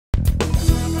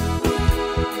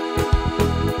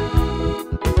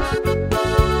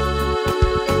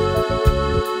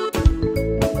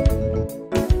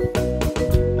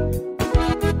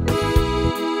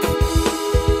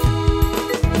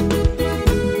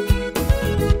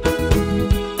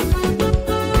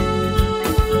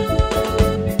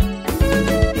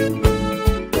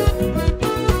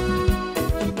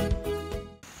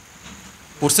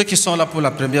Pour ceux qui sont là pour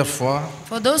la première fois,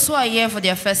 For those who are here for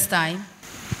their first time,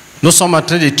 nous sommes en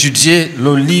train d'étudier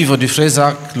le livre du frère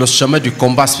Zach, le chemin du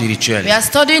combat spirituel. we are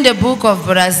studying the book of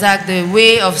Brother Zach, The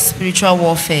Way of Spiritual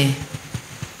Warfare.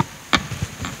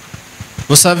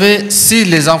 Vous savez, si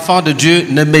les enfants de Dieu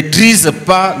ne maîtrisent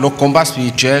pas le combat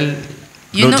spirituel,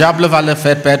 le diable va leur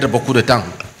faire perdre beaucoup de temps.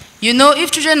 You know, if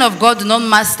children of God do not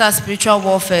master spiritual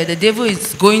warfare, the devil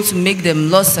is going to make them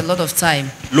lose a lot of time.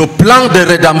 Le plan de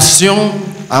rédemption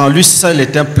en lui seul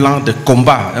est un plan de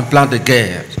combat, un plan de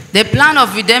guerre. The plan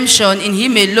of redemption in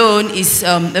him alone is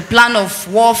a plan of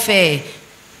warfare,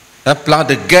 Un plan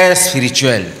de guerre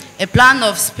spirituelle. a plan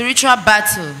of spiritual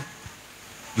battle.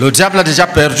 Le diable a déjà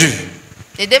perdu.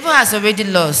 The devil has already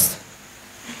lost.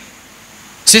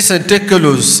 Si c'était que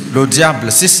le diable,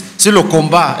 si le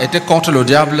combat était contre le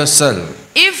diable seul,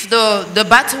 If the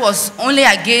battle was only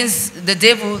against the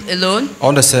devil alone,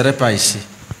 on ne serait pas ici.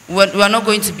 we are not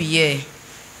going to be here.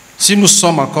 Si nous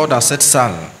sommes encore dans cette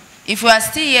salle, If we are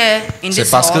still here in c'est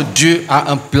this parce que hall, Dieu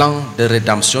a un plan de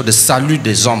rédemption, de salut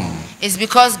des hommes. it's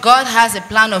because God has a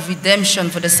plan of redemption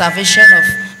for the salvation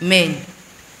of men.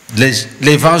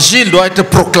 L'évangile doit être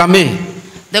proclamé.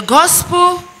 The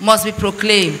gospel must be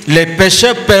proclaimed. Les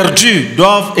pécheurs perdus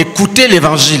doivent écouter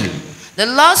l'évangile. The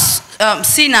lost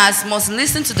sinners must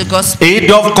listen to the gospel, Et ils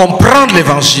doivent comprendre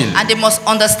l'évangile. and they must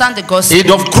understand the Et gospel, ils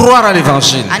doivent croire à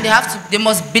l'évangile. and they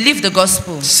must believe the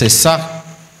gospel. C'est ça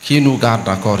qui nous garde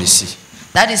encore ici.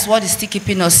 That is what is still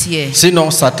keeping us here.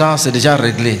 Sinon, Satan, c'est déjà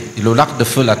réglé. Le lac de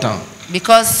feu l'attend.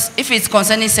 Because if it's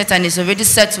concerning Satan, it's already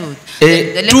settled.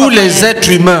 Et The lake tous of les fire, êtres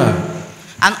humains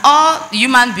and all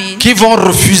human beings qui vont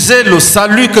refuser le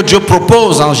salut que Dieu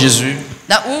propose en Jésus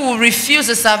that who will refuse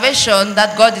the salvation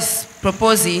that God is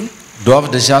proposing doivent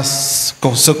déjà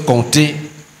se compter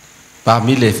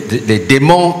parmi les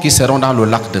démons qui seront dans le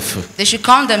lac de feu. they should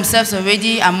count themselves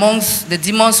already amongst the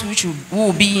demons who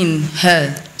will be in hell.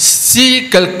 Si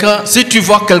tu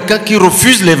vois quelqu'un qui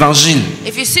refuse l'évangile,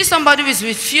 If you see somebody who is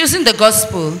refusing the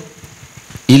gospel,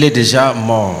 il est déjà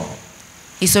mort.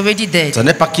 he's already dead. Ce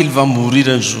n'est pas qu'il va mourir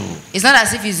un jour. It's not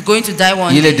as if he's going to die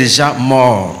one Il est day. déjà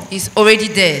mort. He's already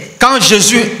dead. Quand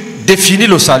Jésus définit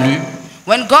le salut,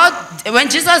 When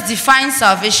Jesus defines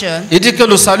salvation, il dit que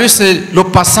le salut c'est le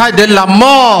passage de la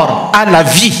mort à la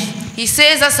vie. he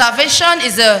says that salvation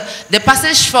is the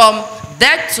passage from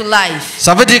death to life.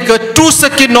 Ça veut dire que tous ceux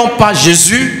qui n'ont pas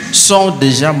Jésus sont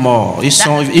déjà morts.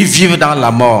 Ils vivent dans la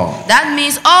mort. That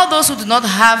means all those who do not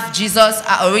have Jesus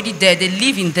are already dead. They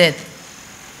live in death.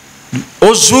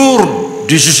 Au jour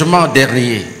du jugement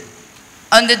dernier,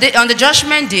 On the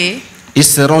judgment day, ils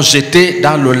seront jetés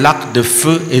dans le lac de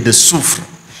feu et de soufre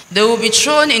they will be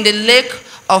thrown in the lake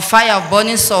of fire of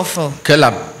burning sulfur, que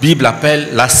la Bible appelle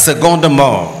la seconde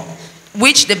mort.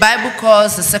 which the Bible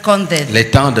calls the second death. Les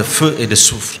temps de feu et de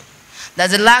soufre.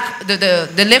 That's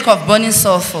the lake of burning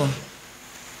sulfur.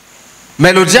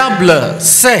 Mais le diable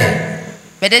sait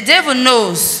But the devil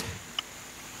knows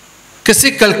que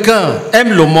si quelqu'un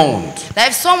aime le monde, that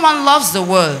if someone loves the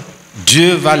world,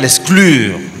 Dieu va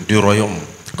l'exclure du royaume.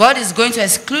 God is going to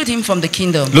exclude him from the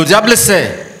kingdom. Le diable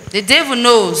sait The devil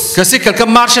knows que si quelqu'un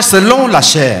marche selon la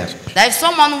chair, that if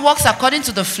someone walks according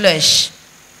to the flesh,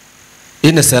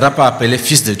 il ne sera pas appelé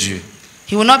fils de Dieu.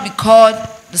 he will not be called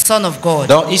the son of God.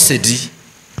 Donc il se dit,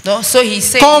 So he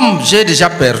said, comme j'ai déjà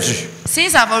perdu,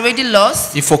 since I've already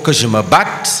lost, il faut que je me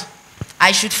batte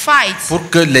I should fight pour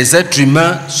que les êtres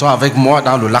humains soient avec moi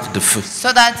dans le lac de feu.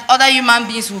 so that other human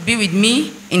beings will be with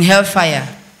me in hellfire.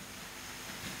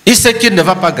 Il sait qu'il ne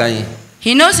va pas gagner.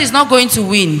 He knows he's not going to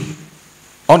win.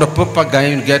 On ne peut pas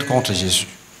gagner une guerre contre Jésus.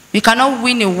 We cannot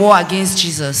win a war against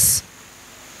Jesus.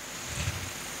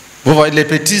 Vous voyez, les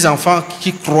petits enfants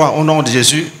qui croient au nom de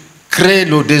Jésus créent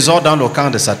le désordre dans le camp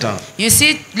de Satan. You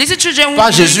see, little children who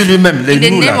Pas Jésus lui-même, les in the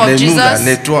nous name là, of les nous là, Jesus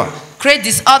les toi. create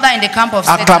disorder in the camp of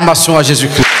Satan. Acclamation à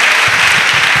Jésus-Christ.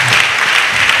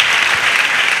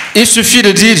 Il suffit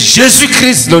de dire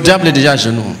Jésus-Christ, le diable est déjà à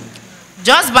genoux.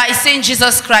 Just by saying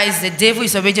Jesus Christ, the devil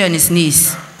is already on his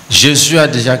knees. Jésus a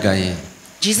déjà gagné.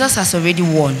 Jesus has already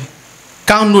won.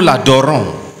 Quand nous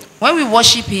l'adorons, When we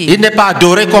worship him, il n'est pas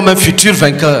adoré comme un futur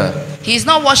vainqueur. he is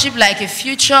not worshipped like a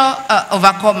future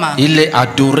overcomer. Il est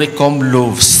adoré comme le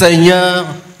Seigneur,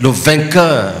 le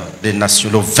vainqueur des nations,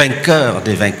 le vainqueur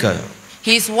des vainqueurs.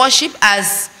 He is worshipped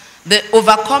as the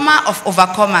overcomer of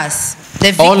overcomers. The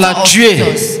On victor l'a of tué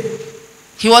victors.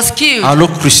 He was killed en le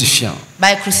crucifiant.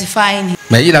 by crucifying him.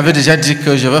 Mais il avait déjà dit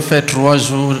que je vais faire 3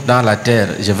 jours dans la terre,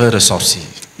 je vais ressortir.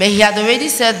 But he had already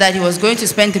said that he was going to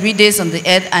spend 3 days on the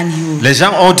earth and he would Les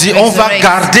gens ont dit, on va resurrect.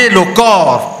 garder le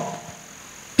corps.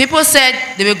 People said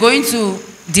they were going to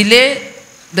delay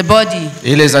the body.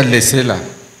 Il les a laissés là.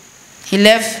 He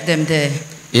left them there.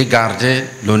 Il gardait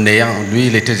le néant. Lui,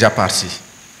 il était déjà parti.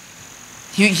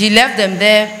 He left them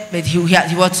there, but he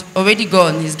was already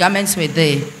gone. His garments were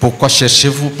there. Pourquoi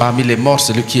cherchez-vous parmi les morts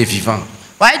celui qui est vivant?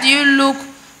 Why do you look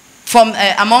from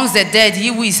amongst the dead, he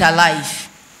who is alive?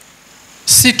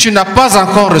 Si tu n'as pas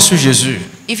encore reçu Jésus,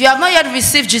 If you have not yet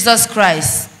received Jesus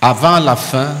Christ, avant la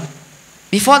fin,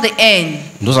 before the end,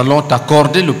 nous allons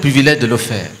t'accorder le privilège de le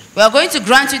faire. we are going to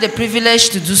grant you the privilege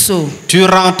to do so. Tu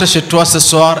rentres chez toi ce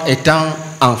soir étant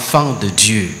enfant de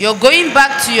Dieu. You're going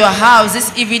back to your house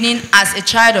this evening as a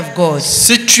child of God.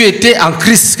 Si tu étais en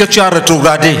Christ, que tu as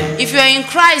rétrogradé, If you are in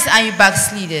Christ and you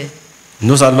backslided,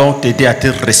 nous allons t'aider à te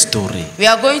restaurer. we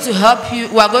are going to help you.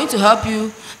 We are going to help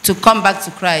you to come back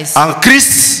to Christ. En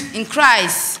Christ, In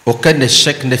Christ, aucun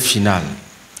échec n'est final.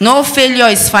 no failure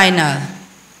is final.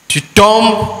 Tu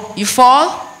tombes, You fall,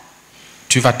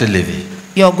 tu vas te lever.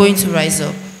 you are going to rise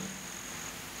up.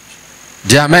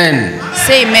 Dis Amen.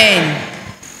 Say amen.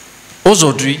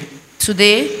 Aujourd'hui,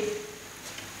 Today,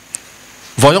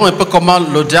 voyons un peu comment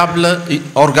le diable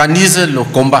organise le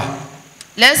combat.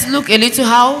 let's look a little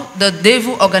how the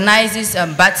devil organizes a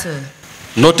battle.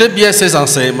 Notez bien ces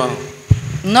enseignements.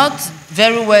 Not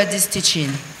very well this teaching.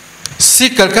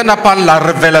 Si quelqu'un n'a pas la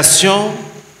révélation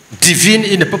divine,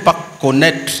 il ne peut pas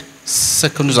connaître ce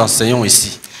que nous enseignons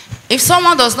ici. If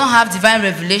someone does not have divine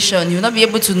revelation, he will not be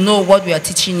able to know what we are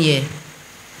teaching here.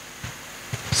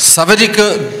 Ça veut dire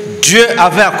que Dieu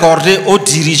avait accordé aux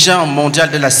dirigeants mondiaux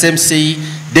de la CMCI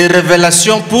des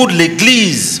révélations pour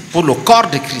l'Église, pour le corps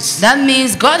de Christ. That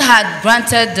means God had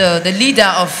granted the leader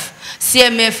of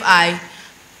CMFI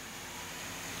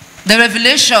the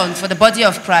revelation for the body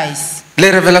of Christ. Les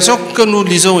révélations que nous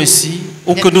lisons ici,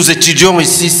 ou que nous étudions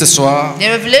ici ce soir, The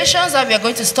revelations that we are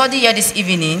going to study here this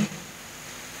evening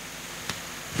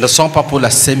ne sont pas pour la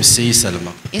CMCI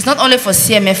seulement. is not only for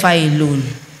CMFI alone.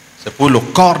 C'est pour le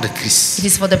corps de Christ. It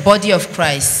is for the body of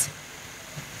Christ.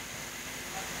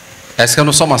 Est-ce que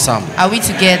nous sommes ensemble? Are we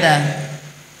together?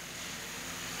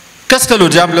 Qu'est-ce que le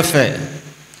diable fait?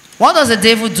 What does the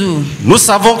devil do? Nous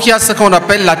savons qu'il y a ce qu'on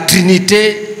appelle la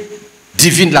Trinité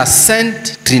divine, la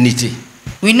Sainte Trinité.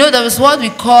 We know there is what we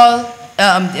call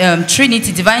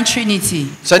Trinity, divine Trinity.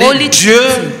 C'est-à-dire Dieu,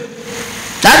 Trinity.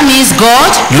 That means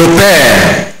God, le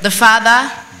Père, the Father,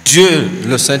 Dieu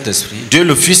le Saint-Esprit, Dieu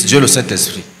le Fils, Dieu le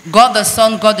Saint-Esprit. God the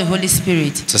Son, God the Holy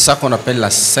Spirit. C'est ça qu'on appelle la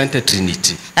Sainte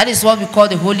Trinité. That is what we call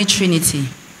the Holy Trinity.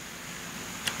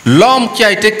 L'homme qui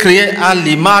a été créé à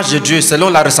l'image de Dieu, selon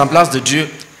la ressemblance de Dieu,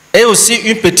 est aussi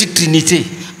une petite Trinité.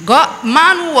 God,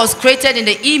 man who was created in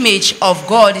the image of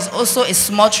God is also a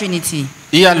small Trinity.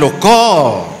 Il y a le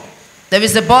corps, There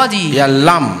is a il body, y a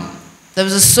l'âme, there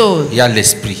is a soul, il y a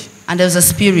l'esprit. and there is a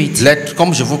spirit. L'être,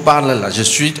 comme je vous parle là, je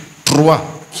suis trois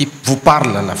qui vous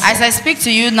parlent à la fois. As I speak to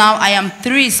you now, I am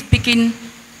three speaking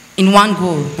in one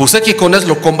go. Pour ceux qui connaissent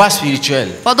le combat spirituel,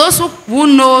 For those who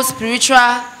know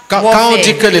spiritual quand on dit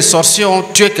warfare, que les sorciers ont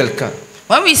tué quelqu'un,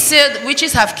 when we say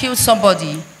witches have killed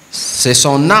somebody, c'est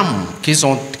son âme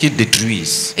qu'ils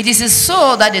détruisent it is his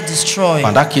soul that they destroy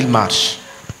pendant qu'il marche.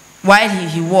 while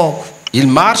he walks. Il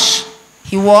marche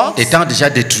He walks, étant déjà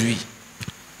détruit.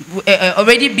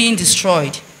 already being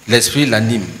destroyed. L'esprit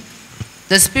l'anime.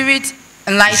 The spirit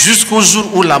enlightens Jusqu'au jour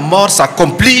où la mort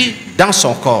s'accomplit dans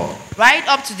son corps. right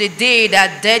up to the day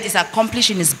that death is accomplished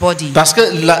in his body. Parce que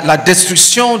la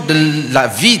destruction de la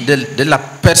vie de la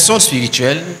personne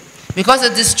spirituelle Because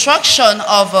the destruction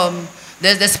of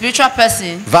the spiritual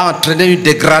person va entraîner une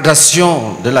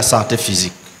dégradation de la santé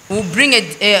physique. will bring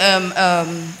a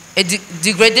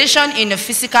degradation in the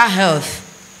physical health.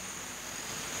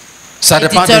 Ça A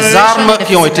dépend des deterioration armes in the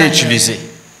qui ont été physical utilisées.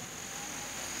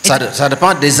 Ça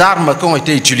dépend des armes qui ont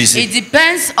été utilisées. It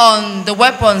depends on the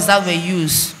weapons that were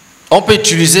used. On peut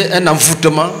utiliser un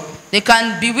envoûtement They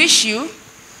can bewitch you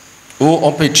ou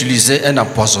on peut utiliser un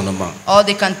empoisonnement. or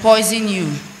they can poison you.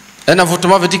 Un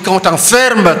envoûtement veut dire qu'on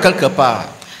t'enferme quelque part.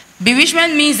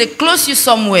 Bewitchment means they close you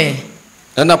somewhere.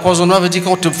 Un empoisonnement veut dire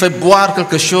qu'on te fait boire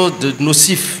quelque chose de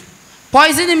nocif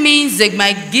Poisoning means they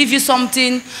might give you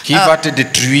something qui va te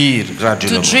détruire to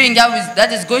graduellement. drink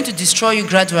that is going to destroy you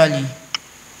gradually.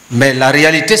 Mais la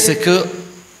réalité, c'est que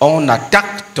on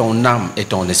attaque ton âme et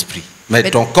ton esprit. Mais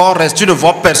ton corps reste, tu ne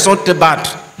vois personne te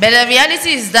battre. But the reality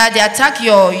is that they attack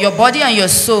your body and your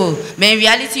soul. But in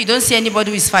reality, you don't see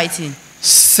anybody who is fighting.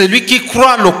 Celui qui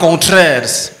croit le contraire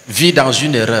vit dans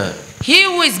une erreur. He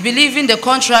who is believing the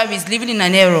contrary is living in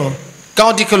an error. Quand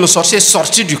on dit que le sorcier est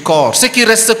sorti du corps, ce qui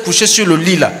reste couché sur le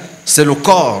lit là, c'est le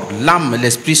corps, l'âme,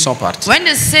 l'esprit sont partis. When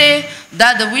they say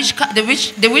that the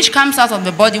witch comes out of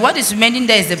the body, what is remaining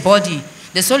there is the body.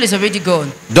 The soul is already gone.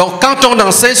 Donc quand on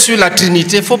enseigne sur la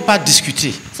Trinité, il ne faut pas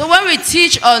discuter. So when we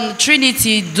teach on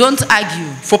Trinity, don't argue.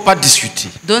 Il ne faut pas discuter.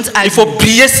 Don't argue. Il faut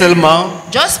prier seulement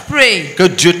Just pray que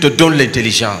Dieu te donne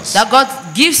l'intelligence that God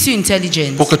gives you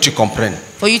intelligence pour que tu comprennes.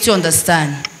 for you to understand.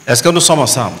 Est-ce que nous sommes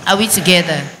ensemble? Are we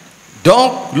together?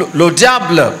 Donc le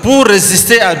diable, pour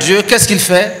résister à Dieu, qu'est-ce qu'il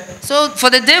fait? So for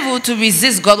the devil to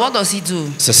resist God, what does he do?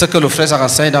 C'est ce que le frère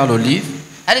enseigne dans le livre.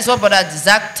 That is what Brother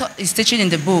Zach is teaching in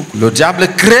the book. Le diable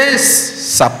crée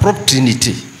sa propre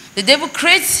Trinité. The devil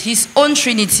creates his own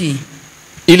Trinity.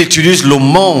 Il utilise le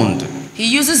monde.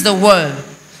 He uses the world.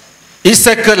 Il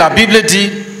sait que la Bible dit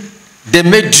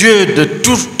d'aimer Dieu de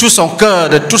tout son cœur,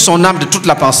 de toute son âme, de toute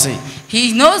la pensée.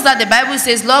 He knows that the Bible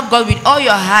says, love God with all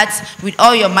your heart, with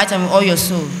all your might, and with all your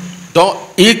soul. Donc,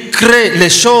 il crée les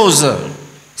choses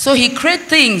So he creates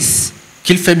things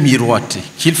qu'il fait miroiter,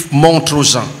 qu'il montre aux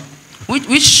gens.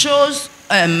 which shows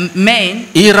men.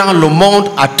 Il rend le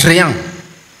monde attrayant.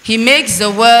 He makes the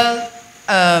world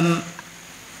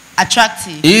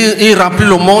attractive. Il remplit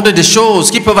le monde de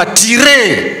choses qui peuvent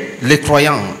attirer les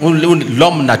croyants ou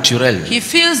l'homme naturel. He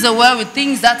fills the world with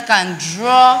things that can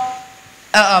draw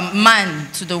man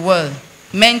to the world,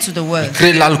 men to the Il world.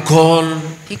 crée l'alcool,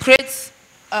 He creates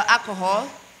alcohol.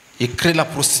 il crée la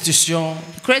prostitution.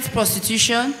 He creates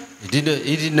prostitution. Il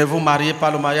dit ne vous mariez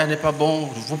pas, le mariage n'est pas bon.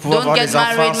 Vous pouvez Don't avoir get des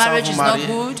enfants married. sans Marriage vous is not marier.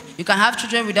 good. You can have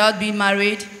children without being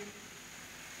married.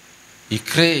 Il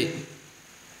crée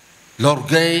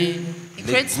l'orgueil, He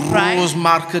les creates grosses pride.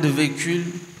 marques de véhicules.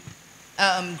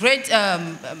 Great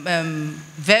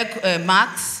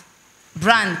marks,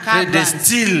 brand, car Crée des brands,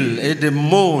 styles et des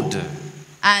modes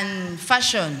and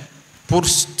fashion pour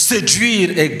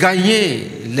séduire et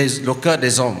gagner le cœur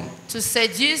des hommes. to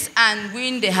seduce and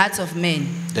win the hearts of men.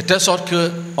 De telle sorte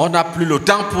qu'on n'a plus le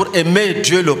temps pour aimer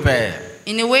Dieu le Père.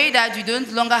 In a way that you don't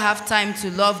longer have time to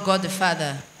love God the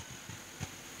Father.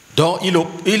 Donc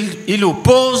il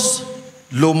oppose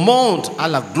le monde à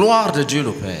la gloire de Dieu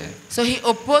le Père. So he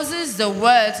opposes the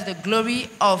world to the glory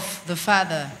of the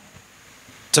Father.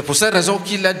 C'est pour cette raison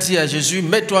qu'il a dit à Jésus,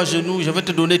 mets-toi à genoux, je vais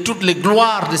te donner toutes les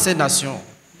gloires de ces nations.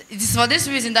 It is for this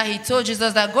reason that he told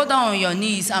Jesus that go down on your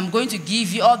knees, I'm going to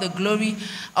give you all the glory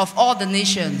of all the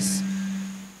nations.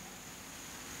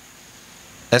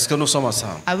 Est-ce que nous sommes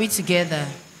ensemble? Are we together?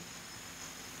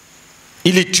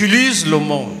 Il utilise le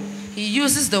monde. He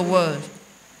uses the word.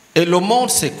 Et le monde,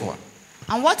 c'est quoi?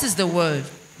 And what is the word?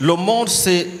 Le monde,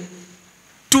 c'est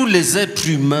tous les êtres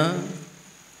humains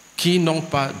qui n'ont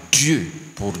pas Dieu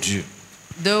pour Dieu.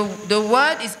 The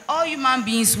word is all human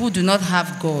beings who do not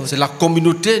have God. C'est la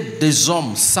communauté des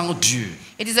hommes sans Dieu,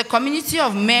 It is a community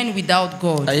of men without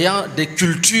God, ayant des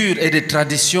cultures et des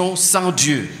traditions sans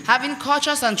Dieu, having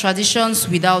cultures and traditions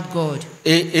without God,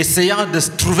 et essayant de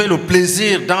trouver le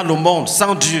plaisir dans le monde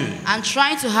sans Dieu, and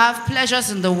trying to have pleasures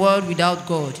in the world without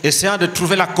God, essayant de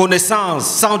trouver la connaissance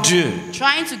sans Dieu.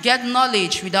 trying to get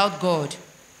knowledge without God.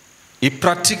 Ils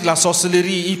pratiquent la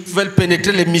sorcellerie, ils veulent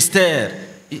pénétrer les mystères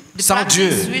They sans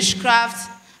practice Dieu. witchcraft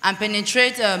and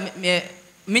penetrate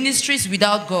ministries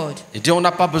without God. Ils disent on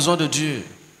n'a pas besoin de Dieu.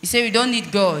 You say we don't need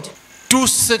God. Tout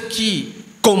ce qui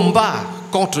combat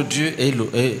contre Dieu est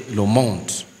le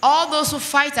monde. All those who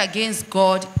fight against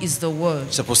God is the world.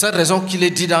 C'est pour cette raison qu'il est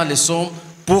dit dans les psaumes,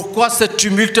 pourquoi ce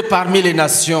tumulte parmi les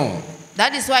nations?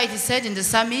 That is why it is said in the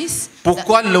Psalms,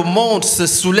 Pourquoi le monde se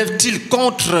soulève-t-il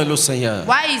contre le Seigneur?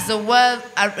 why is the world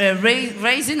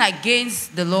raising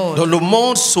against the Lord? Donc le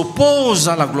monde s'oppose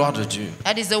à la gloire de Dieu.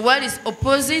 That is, the world is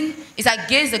opposing, is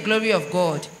against the glory of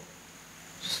God.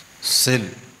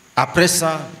 Après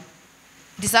ça,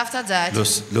 It is after that,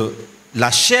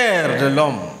 la chair de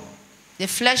l'homme, the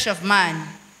flesh of man,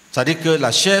 c'est-à-dire que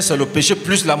la chair c'est le péché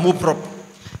plus l'amour propre,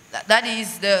 that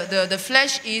is, the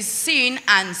flesh is sin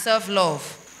and self-love.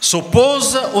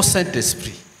 s'oppose au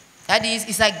Saint-Esprit. That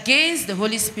is against the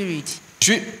Holy Spirit.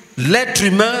 L'être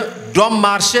humain doit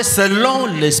marcher selon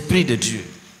l'Esprit de Dieu.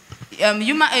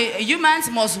 Humans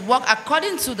must walk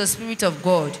according to the Spirit of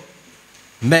God.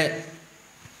 Mais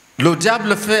le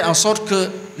diable fait en sorte que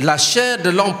la chair de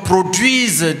l'homme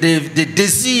produise des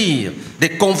désirs,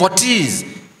 des convoitises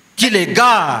qui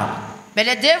l'égarent. But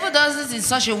the devil does this in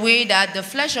such a way that the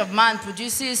flesh of man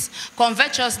produces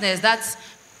covetousness that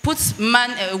puts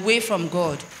man away from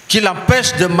God. Qui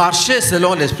l'empêche de marcher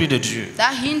selon l'Esprit de Dieu.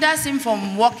 That hinders him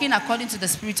from walking according to the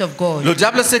Spirit of God. Le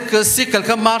diable sait que si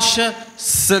quelqu'un marche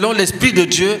selon l'Esprit de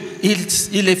Dieu,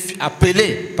 il est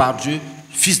appelé par Dieu,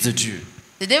 fils de Dieu.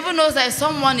 The devil knows that if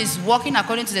someone is walking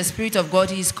according to the Spirit of God,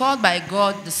 he is called by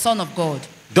God the Son of God.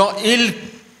 Donc il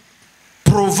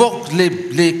provoque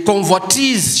les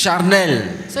convoitises charnelles.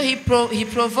 So he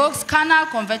provokes carnal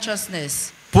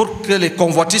covetousness. pour que les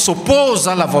convoitises s'opposent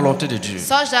à la volonté de Dieu.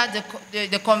 Such that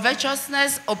the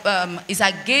covetousness is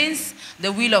against the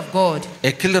will of God.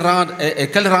 Et qu'elle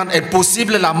rende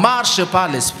impossible la marche par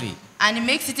l'esprit. And it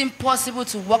makes it impossible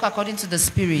to walk according to the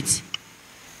Spirit.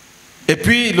 Et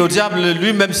puis le diable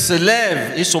lui-même se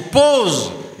lève et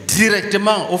s'oppose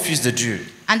directement au Fils de Dieu.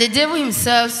 And the devil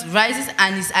himself rises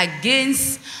and is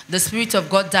against the Spirit of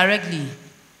God directly.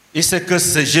 Il sait que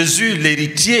c'est Jésus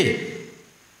l'héritier.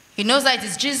 He knows that it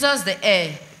is Jesus the heir,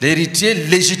 L'héritier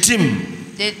légitime.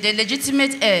 the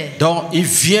legitimate heir. Donc il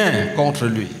vient contre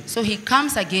lui. So he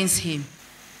comes against him.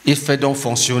 Il fait donc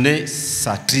fonctionner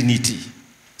sa Trinité.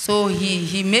 So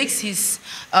he makes his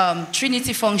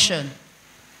Trinity function.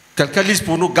 Quelqu'un lise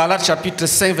pour nous Galates chapitre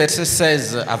 5 versets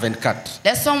 16 à 24.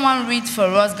 Let someone read for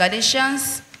us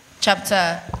Galatians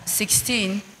chapter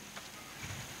 16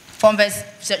 from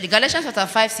Galatians chapter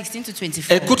 5, 16 to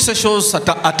 24. Écoute ces choses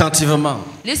attentivement.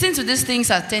 Listen to these things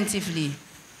attentively.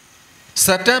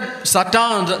 Certains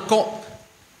s'attendent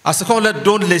à ce qu'on leur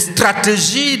donne les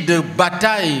stratégies de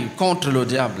bataille contre le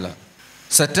diable.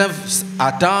 Certains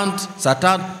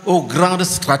s'attendent aux grandes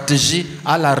stratégies,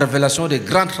 à la révélation des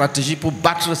grandes stratégies pour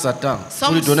battre Satan,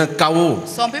 pour lui donner un chaos.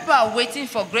 Some people are waiting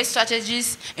for great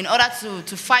strategies in order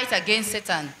to fight against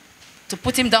Satan, to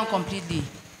put him down completely.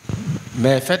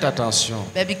 Mais faites attention.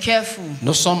 But be careful.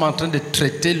 Nous sommes en train de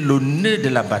traiter le nœud de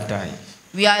la bataille.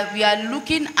 We are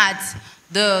looking at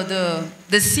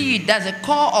the seed, that's the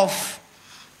core of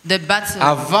the battle.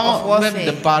 Avant même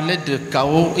de parler de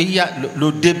chaos, il y a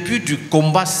le début du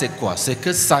combat, c'est quoi? C'est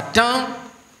que Satan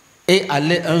est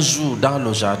allé un jour dans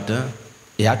le jardin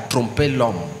et a trompé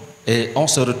l'homme. Et on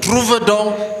se retrouve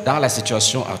donc dans la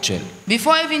situation actuelle.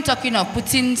 Before even talking of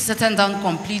putting Satan down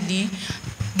completely,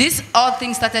 this all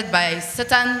thing started by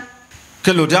Satan.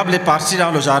 Que le diable est parti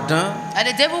dans le jardin, And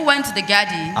the devil went to the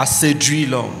garden, a séduit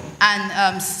l'homme.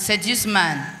 and seduced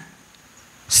man.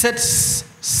 Cette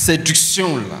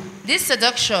séduction-là, This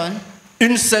seduction,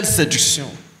 une seule séduction,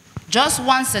 just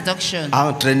one seduction, a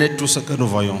entraîné tout ce que nous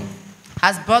voyons.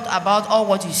 has brought about all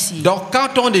what you see. Donc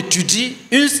quand on étudie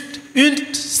une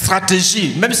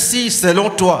stratégie, même si selon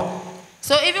toi,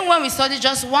 So even when we study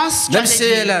just one même si strategy,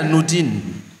 elle est anodine,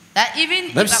 that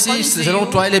even même if si according to selon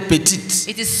you, toi elle est petite,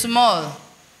 it is small,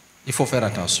 il faut faire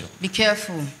attention. be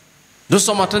careful. Nous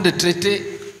sommes en train de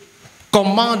traiter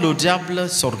comment le diable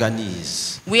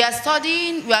s'organise We are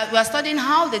studying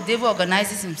how the devil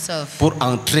organizes himself pour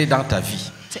entrer dans ta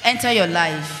vie to enter your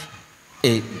life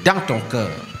et dans ton cœur.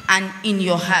 and in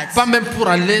your heart. Pas même pour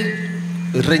aller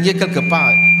régner quelque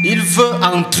part. Il veut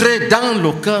entrer dans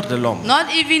le cœur de l'homme. Not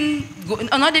even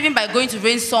by going to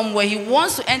reign somewhere. He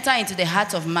wants to enter into the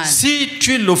heart of man. Si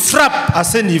tu le frappes à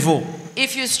ce niveau,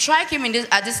 If you strike him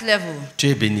at this level, tu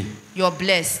es béni. you're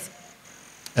blessed.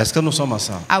 Est-ce que nous sommes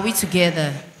ensemble? Are we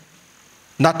together?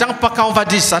 N'attends pas quand on va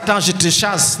dire Satan, je te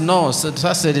chasse. Non,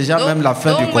 ça c'est déjà même la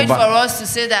fin du Don't wait for combat. us to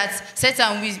say that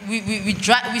Satan,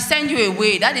 we send you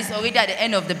away. That is already at the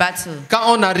end of the battle. Quand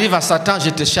on arrive à Satan, je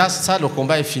te chasse, ça le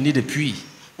combat est fini depuis.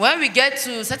 When we get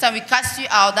to Satan, we cast you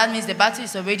out. That means the battle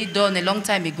is already done a long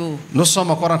time ago. Nous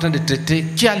sommes encore en train de traiter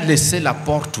qui a laissé la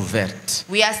porte ouverte.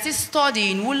 We are still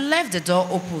studying who left the door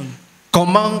open.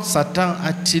 Comment Satan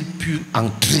a-t-il pu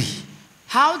entrer?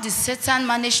 How did Satan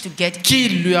manage to get in? Qui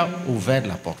lui a ouvert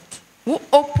la porte? Who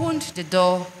opened the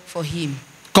door for him?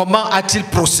 Comment a-t-il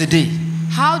procédé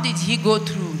How did he go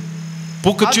through?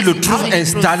 pour que How tu did le he- trouves how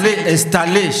did he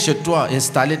installé chez toi,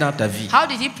 installé dans ta vie, How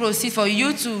did he proceed for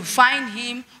you to find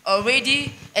him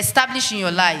already established in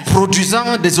your life?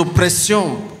 produisant des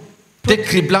oppressions,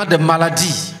 décriblant des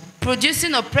maladies?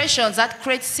 Producing oppressions that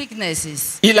create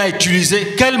sicknesses. Il a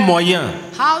utilisé quels moyens?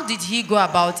 How did he go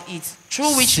about it?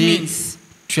 Through which Si means?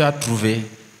 tu as trouvé,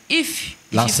 If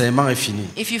l'enseignement est fini.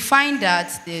 you find that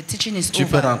the teaching is Tu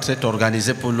peux over, rentrer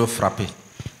t'organiser pour le frapper.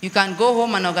 you can go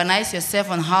home and organize yourself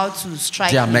on how to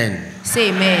strike Dis him. amen. Say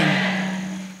amen.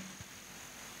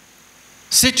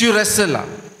 Si tu restes là,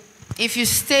 If you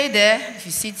stay there, if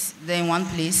you sit there in one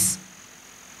place,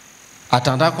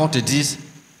 attendant qu'on te dise,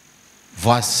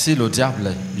 voici le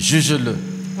diable, juge-le,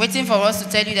 waiting for us to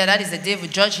tell you that is the devil,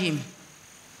 judge him,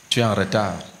 tu es en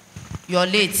retard. you're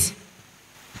late.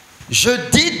 Je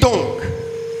dis donc,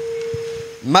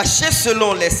 marchez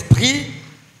selon l'esprit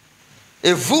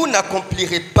et vous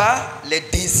n'accomplirez pas les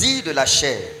désirs de la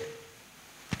chair.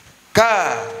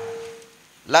 Car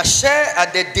la chair a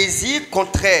des désirs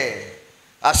contraires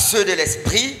à ceux de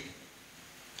l'esprit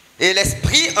et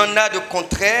l'esprit en a de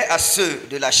contraires à ceux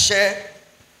de la chair.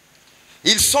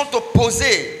 Ils sont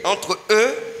opposés entre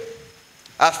eux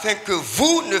afin que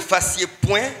vous ne fassiez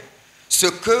point ce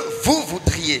que vous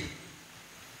voudriez.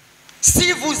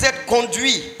 Si vous êtes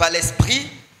conduits par l'Esprit,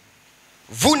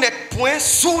 vous n'êtes point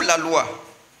sous la loi.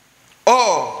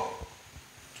 Or,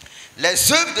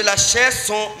 les œuvres de la chair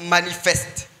sont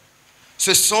manifestes.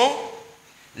 Ce sont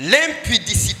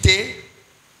l'impudicité,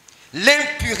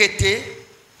 l'impureté,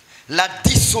 la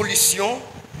dissolution,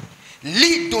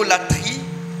 l'idolâtrie,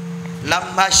 la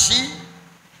magie,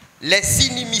 les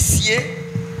inimitiés,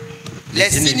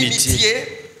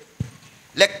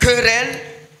 les querelles,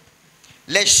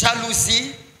 les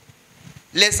jalousies,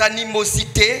 les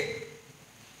animosités,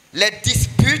 les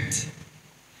disputes,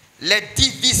 les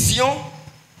divisions,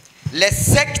 les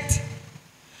sectes,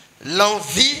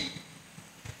 l'envie,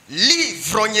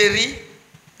 l'ivrognerie,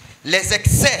 les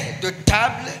excès de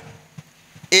table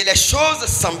et les choses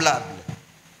semblables.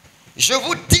 Je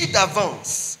vous dis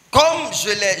d'avance, comme je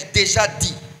l'ai déjà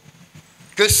dit,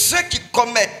 que ceux qui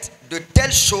commettent de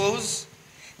telles choses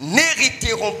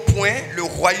n'hériteront point le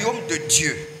royaume de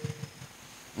Dieu.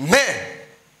 Mais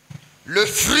le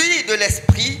fruit de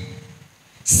l'esprit,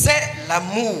 c'est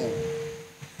l'amour,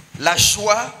 la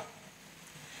joie,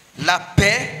 la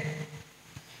paix,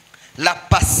 la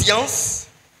patience,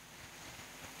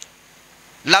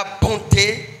 la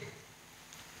bonté,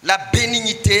 la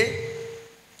bénignité,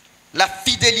 la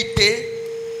fidélité,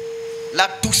 la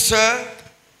douceur,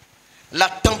 la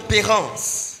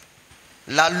tempérance.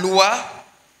 La loi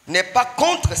n'est pas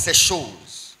contre ces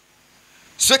choses.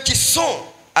 Ceux qui sont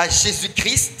à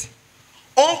Jésus-Christ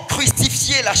ont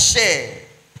crucifié la chair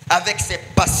avec ses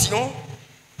passions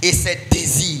et ses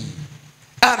désirs.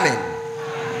 Amen.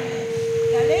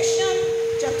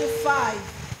 Galatians chapter 5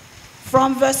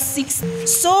 from verse 6.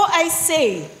 So I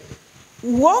say,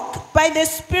 walk by the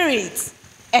Spirit,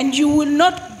 and you will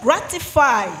not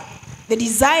gratify the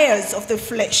desires of the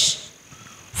flesh.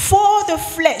 For the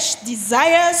flesh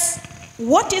desires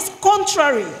what is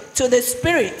contrary to the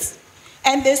Spirit,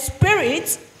 and the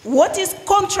Spirit what is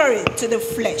contrary to the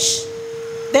flesh.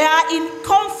 They are in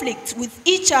conflict with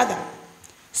each other,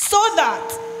 so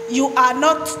that you are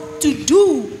not to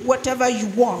do whatever you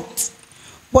want.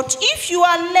 But if you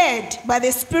are led by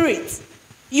the Spirit,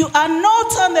 you are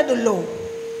not under the law.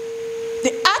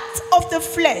 The acts of the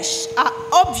flesh are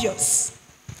obvious: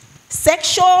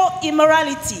 sexual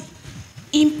immorality,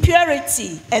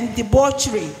 impurity and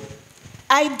debauchery,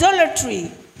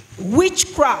 idolatry,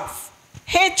 witchcraft,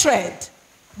 hatred,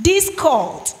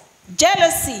 discord,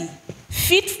 jealousy,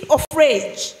 fit of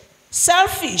rage,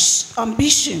 selfish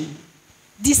ambition,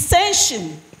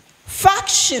 dissension,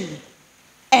 faction,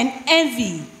 and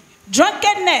envy,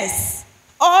 drunkenness,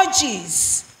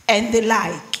 orgies, and the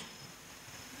like.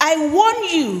 I warn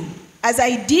you, as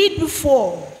I did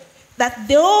before, that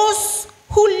those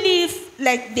who live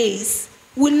like this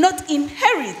will not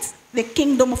inherit the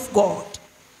kingdom of God.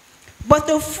 But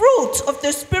the fruit of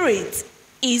the Spirit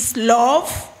is love,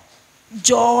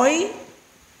 joy,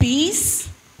 peace,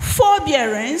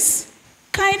 forbearance,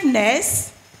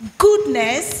 kindness,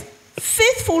 goodness,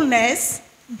 faithfulness,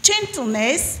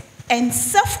 gentleness, and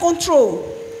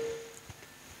self-control.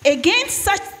 Against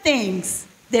such things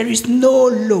there is no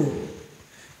law.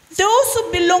 Those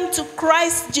who belong to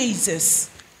Christ Jesus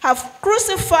have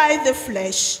crucified the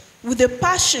flesh with the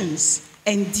passions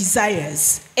and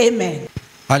desires. Amen.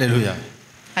 Alléluia.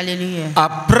 Hallelujah.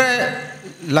 Après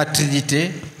la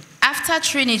Trinité, After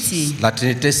Trinity, la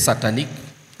Trinité satanique,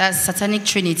 that's Satanic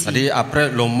Trinity. c'est-à-dire après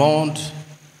le monde,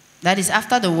 That is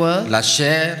after the world, la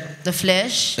chair the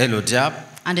flesh, et le diable,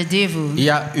 and the devil. il y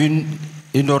a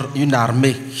une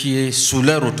armée qui est sous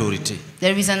leur autorité.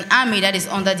 There is an army that is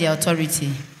under their authority.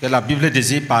 Que la Bible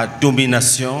désigne par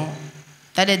domination,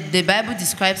 That the Bible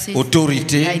describes it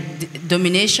autorité, like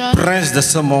domination, prince de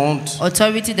ce monde,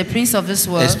 authority, the prince of this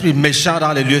world, esprit méchant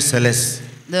dans les lieux célestes.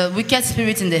 the wicked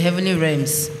spirit in the heavenly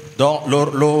realms. Donc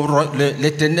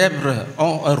les ténèbres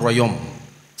ont un royaume.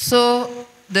 So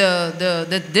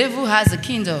the devil has a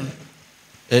kingdom.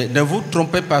 Et ne vous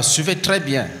trompez pas, suivez très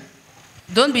bien.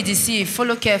 Don't be deceived,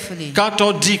 follow carefully. Quand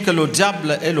on dit que le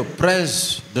diable est le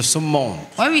prince de ce monde,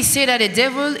 When we say that the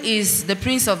devil is the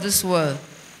prince of this world,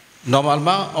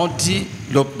 normalement on dit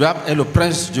le diable est le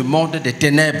prince du monde des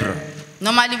ténèbres.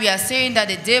 normally we are saying that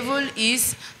the devil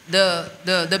is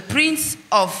the prince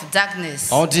of darkness.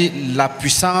 On dit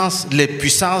les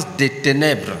puissances des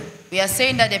ténèbres. We are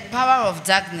saying that the power of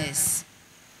darkness.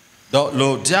 Donc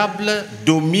le diable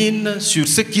domine sur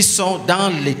ceux qui sont dans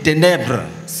les ténèbres.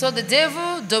 So the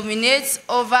devil dominates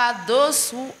over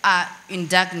those who are in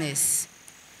darkness.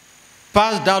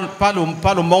 Pas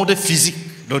le monde physique.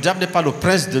 Le diable n'est pas le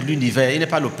prince de l'univers. Il n'est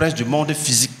pas le prince du monde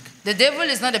physique. The devil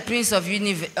is not the prince of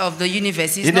the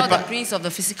universe. He's Il n'est not pas- the prince of the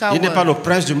physical Il n'est pas world. le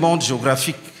prince du monde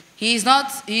géographique He is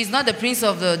not the prince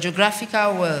of the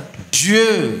geographical world.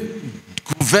 Dieu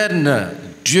gouverne.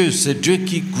 Dieu, c'est Dieu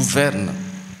qui gouverne.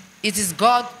 It is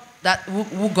God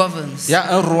who governs. Il y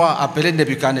a un roi appelé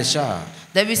Nebuchadnezzar.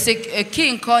 There is a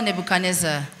king called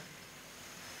Nebuchadnezzar.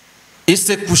 Il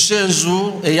s'est couché un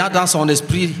jour et il y a dans son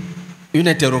esprit une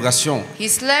interrogation. He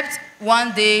slept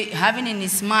one day having in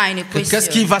his mind a Qu'est-ce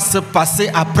qui question. va se passer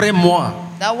après moi?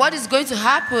 That what is going to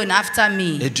happen after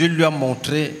me? Et Dieu lui a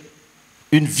montré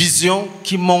une vision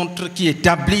qui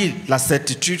établit la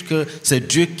certitude que c'est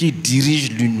Dieu qui dirige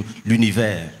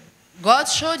l'univers. God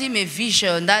showed him a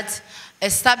vision that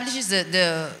establishes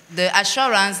the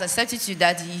assurance, the certitude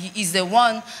that he is the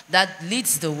one that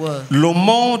leads the world. Le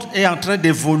monde est en train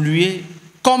d'évoluer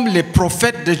comme les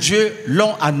prophètes de Dieu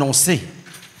l'ont annoncé.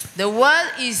 The world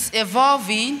is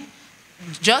evolving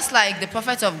just like the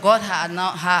prophet of God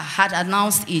had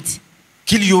announced it.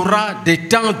 Qu'il y aura des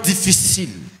temps difficiles.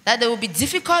 That there will be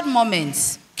difficult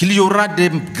moments. Qu'il y aura des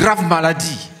graves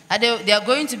maladies. That there are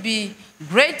going to be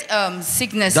great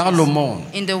sicknesses dans le monde.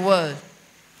 in the world.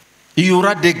 Il y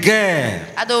aura des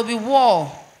guerres. That there will be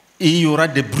war. Et il y aura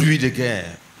des bruits de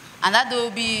guerre. And that there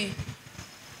will be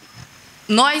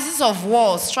noises of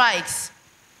war, strikes.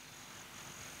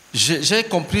 J'ai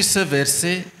compris ce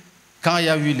verset quand il y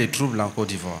a eu les troubles en Côte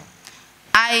d'Ivoire.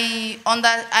 I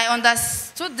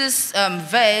understood this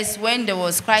verse when there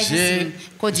was crisis in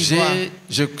Côte d'Ivoire.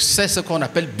 Je sais ce qu'on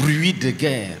appelle bruit de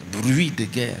guerre. Bruit de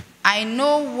guerre. I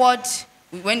know what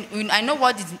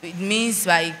it means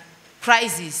by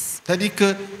crisis. C'est-à-dire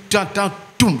que tu entends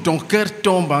ton cœur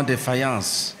tombe en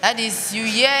défaillance. That is, you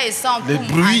hear a sound. Le boom,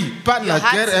 bruit, and pas la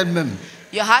guerre elle-même.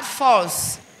 Your heart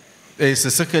falls. Et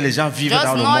c'est ce que les gens vivent Just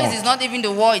dans le noise monde. is not even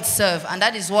the war itself, and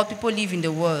that is what people live in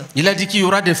the world. Il a dit qu'il y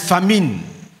aura des famines.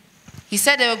 He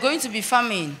said there were going to be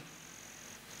famine.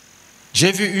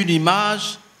 J'ai vu une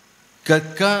image,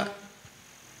 quelqu'un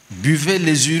buvait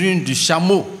les urines du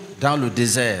chameau dans le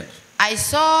désert. I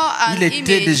saw an Il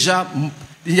était image déjà,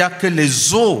 il n'y a que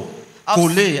les os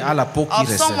collés à la peau qui of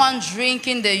restaient. someone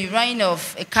drinking the urine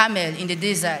of a camel in the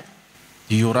desert.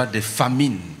 Il y aura des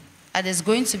famines. And there's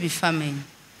going to be famine.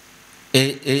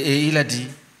 Et il a dit,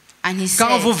 And he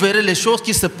quand said, vous verrez les choses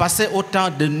qui se passaient au temps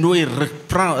de Noé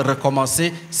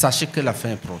recommencer, sachez que la fin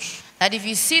est proche. that if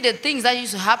you see the things that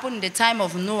used to happen in the time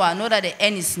of Noah, know that the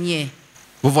end is near.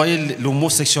 Vous voyez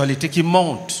l'homosexualité qui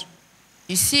monte.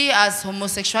 You see, as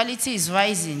homosexuality is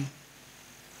rising,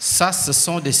 Ça, ce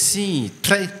sont des signes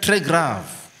très, très graves.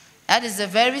 that is a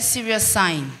very serious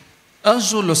sign. Un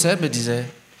jour, le Seigneur me disait,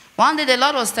 One day the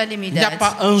Lord was telling me il n'y a that,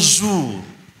 pas un jour,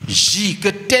 que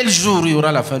tel jour il y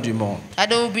aura la fin du monde. that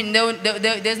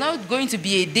there's not going to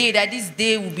be a day that this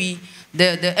day will be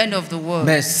the end of the world.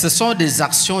 Mais ce sont des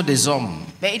actions des hommes.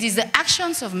 But it is the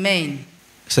actions of men.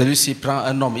 Celui-ci prend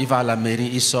un homme, il va à la mairie,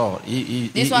 il sort, il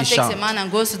This one takes chante. a man and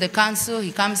goes to the council,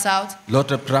 he comes out.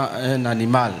 L'autre prend un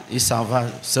animal, il s'en va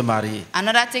se marier.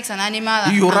 Another takes an animal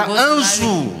Il y and aura goes un to marry.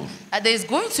 jour, That there is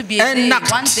going to be a un day,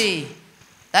 acte. one day,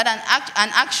 that an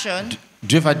action,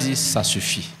 Dieu va dire ça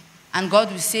suffit. and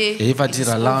God will say, Et il va it is dire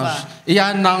à l'ange, over. il y a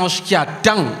un ange qui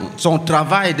attend son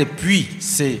travail depuis,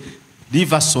 il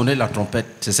va sonner la trompette,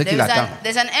 c'est ce qu'il attend.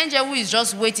 There's an angel who is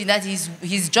just waiting, that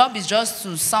his job is just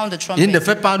to sound the Il ne trumpet.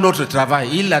 fait pas notre travail,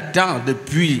 il attend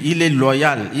depuis, il est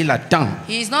loyal, il attend.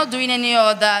 He is not doing any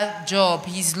other job.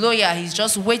 He's loyal. He's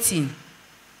just waiting.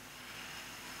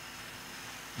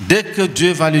 Dès que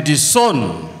Dieu va lui dire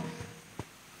sonne,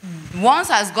 Once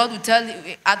as God will tell,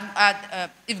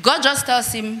 if God just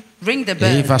tells him, ring the et il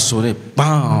bell, va sonner,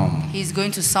 bam. he's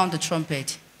going to sound the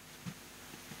trumpet.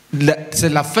 C'est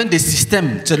la fin des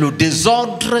systèmes, c'est le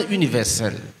désordre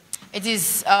universel. It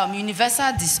is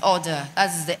universal disorder. That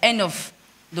is the end of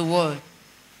the world.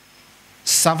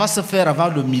 Ça va se faire avant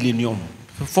le millénium.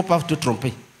 Il ne faut pas te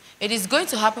tromper. It is going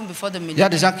to happen before the Il y a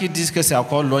des millennium. gens qui disent que c'est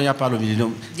encore loin, il n'y a pas le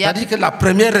millénium. There are C'est-à-dire que la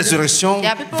première résurrection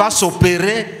there are people va who-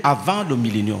 s'opérer avant le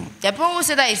millénium. There are people who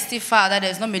say that it's still far, that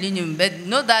there's no millennium, but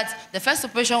know that the first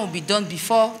operation will be done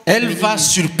before the Elle va millennium.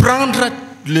 surprendre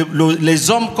les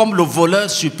hommes comme le voleur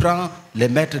surprend les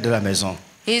maîtres de la maison.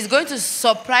 He's going to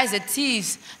surprise the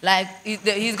thieves, like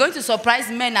he's going to surprise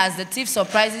men as the thief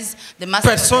surprises the master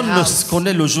Personne of the house. ne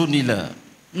connaît le jour ni l'heure.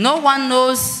 No one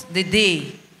knows the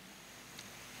day,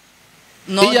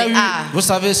 nor Il y a the eu, hour. vous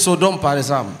savez, Sodome par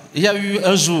exemple, il y a eu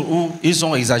un jour où ils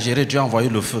ont exagéré, Dieu a envoyé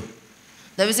le feu.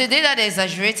 There was a day that they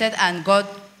exaggerated and God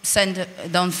sent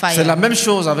down C'est fire. la même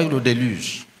chose avec le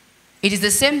déluge. It is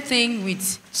the same thing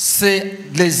with, C'est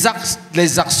les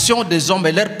actions des hommes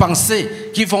et leurs pensées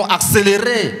qui vont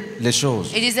accélérer les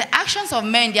choses. it is the actions of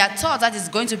men, their thoughts that is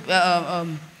going to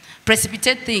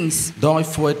precipitate things. Donc il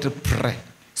faut être prêt.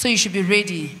 So you should be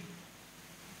ready.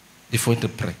 Il faut être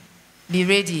prêt. Be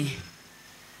ready.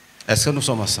 Est-ce que nous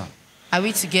sommes ensemble? Are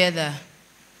we together?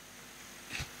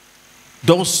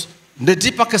 Donc, ne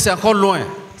dis pas que c'est encore loin.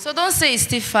 So don't say it's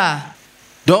still far.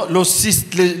 Donc,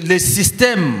 les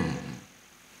systèmes,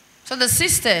 So the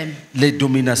system, les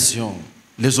dominations,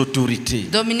 les autorités,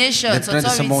 domination, les princes de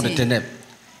ce monde de authority, ténèbres.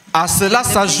 À cela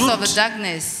the prince of the s'ajoutent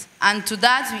darkness. And to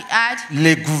that we add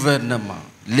les gouvernements,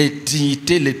 les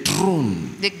dignités, les trônes.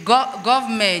 the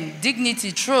government,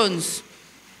 dignity, thrones.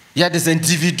 Il y a des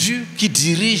individus qui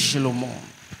dirigent le monde,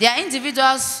 They are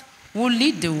individuals who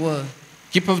lead the world,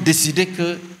 qui peuvent décider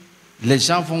que les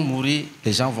gens vont mourir,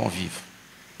 les gens vont vivre.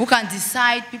 who can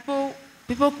decide people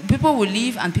will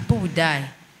live and people will die.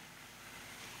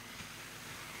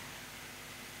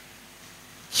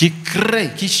 Qui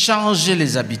créent, qui changent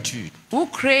les habitudes. Who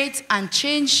create and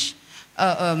change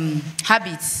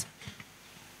habits.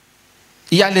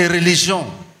 Il y a les religions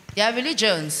There are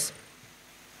religions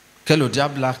que le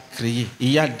diable a créées.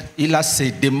 Il a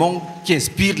ces démons qui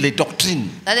inspirent les doctrines.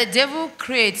 that the devil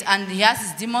creates, and he has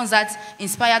his demons that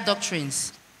inspire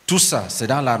doctrines. Tout ça, c'est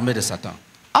dans l'armée de Satan.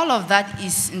 All of that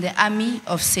is in the army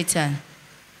of Satan.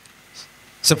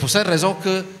 C'est pour cette raison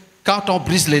que quand on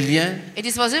brise les liens, It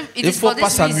is for il ne faut pas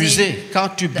s'amuser. Quand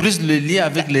tu brises le lien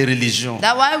avec les religions,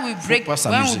 That why we break pas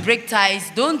when we s'amuser. break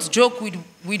ties. Don't joke with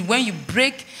when you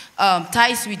break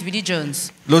ties with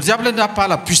religions. le diable n'a pas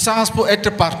la puissance pour être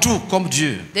partout comme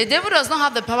Dieu. The devil does not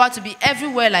have the power to be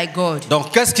everywhere like God.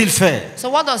 Donc qu'est-ce qu'il fait? So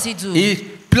what does he do? Il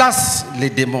place les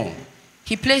démons,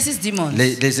 He places demons,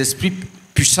 les esprits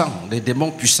puissants, les démons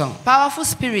puissants. powerful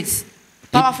spirits, Il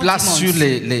powerful place sur demons.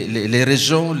 les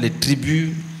régions, les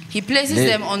tribus, He places les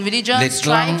them on religions,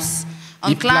 clans. tribes, on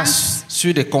Il clans. place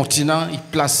sur des continents, il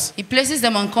place. He places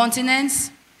them on continents.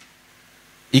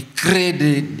 Il crée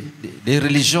des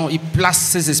religions, il place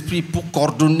ses esprits pour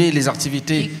coordonner les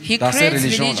activités He dans ces creates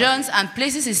religions. religions and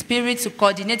places his spirit to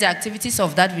coordinate the activities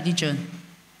of that religion.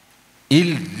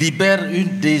 Il libère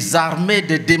des armées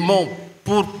de démons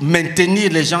pour maintenir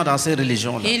les gens dans ces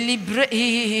religions-là.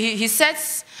 He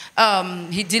sets,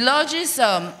 he deloges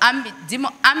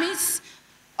armies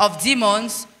of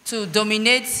demons to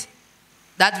dominate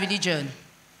that religion.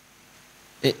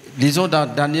 Et lisons dans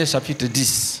Daniel chapitre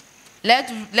 10,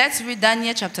 Let's read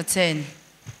Daniel chapter 10,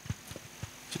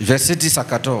 versets 10 à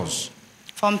 14.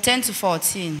 from 10 to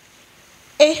 14.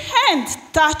 A hand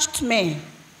touched me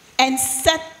and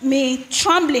set me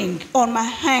trembling on my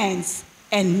hands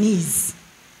and knees.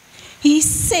 He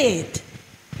said,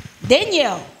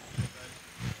 Daniel,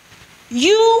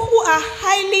 you who are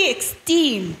highly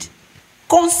esteemed,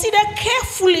 consider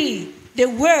carefully the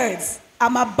words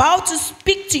I'm about to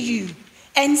speak to you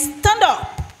and stand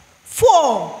up,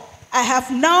 for I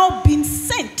have now been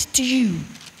sent to you.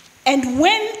 And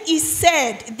when he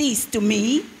said this to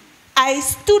me, I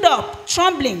stood up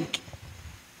trembling.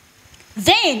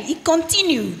 Then he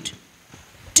continued,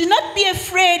 do not be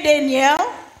afraid, Daniel.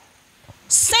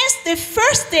 Since the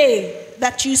first day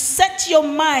that you set your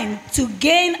mind to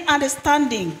gain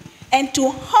understanding and to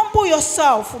humble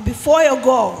yourself before your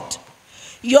God,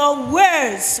 your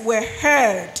words were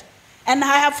heard, and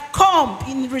I have come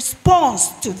in response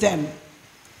to them.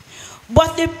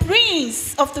 But the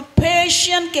prince of the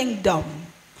Persian kingdom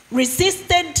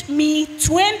resisted me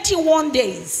 21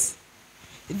 days.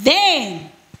 Then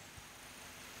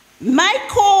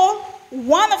Michael,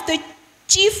 one of the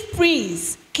chief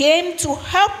priests, came to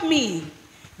help me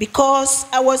because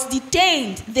I was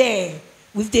detained there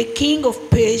with the king of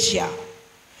Persia.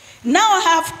 Now I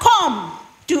have come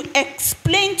to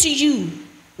explain to you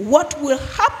what will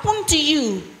happen to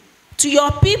you, to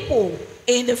your people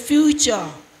in the future,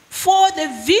 for the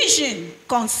vision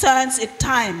concerns a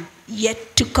time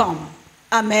yet to come.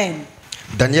 Amen.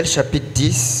 Daniel chapitre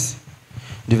 10,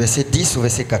 du verset 10 au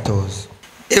verset 14.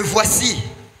 Et voici,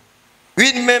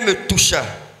 une main me toucha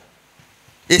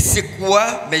et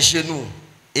secoua mes genoux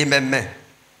et mes mains.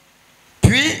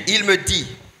 Puis il me dit,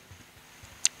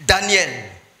 Daniel,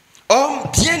 homme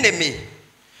bien-aimé,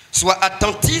 sois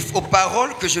attentif aux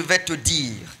paroles que je vais te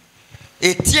dire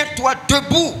et tiens-toi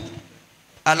debout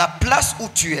à la place où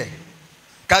tu es,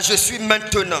 car je suis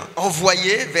maintenant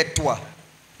envoyé vers toi.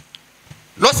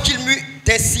 Lorsqu'il m'eut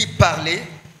ainsi parlé,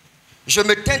 je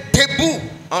me tins debout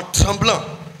en tremblant.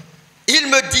 Il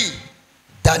me dit,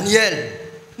 Daniel,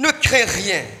 ne crains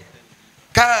rien,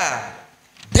 car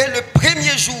dès le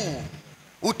premier jour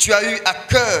où tu as eu à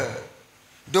cœur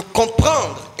de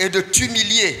comprendre et de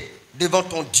t'humilier devant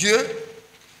ton Dieu,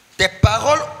 tes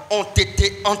paroles ont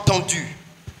été entendues.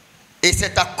 Et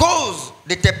c'est à cause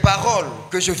de tes paroles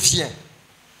que je viens.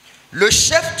 Le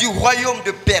chef du royaume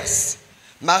de Perse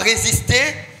m'a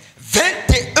résisté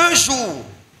 21 jours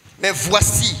Mais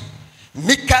voici,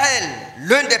 Michael,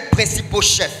 l'un des principaux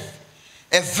chefs,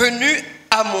 est venu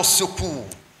à mon secours.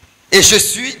 Et je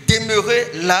suis demeuré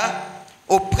là,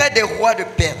 auprès des rois de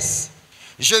Perse.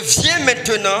 Je viens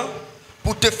maintenant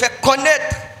pour te faire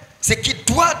connaître ce qui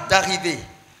doit arriver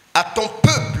à ton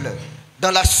peuple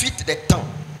dans la suite des temps.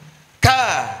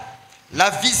 Car la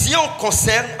vision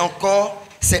concerne encore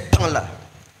ces temps-là.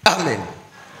 Amen.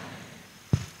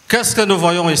 Qu'est-ce que nous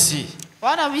voyons ici?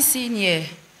 What are we seeing here?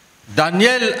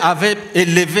 Daniel avait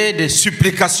élevé des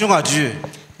supplications à Dieu.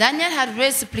 Daniel had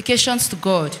raised supplications to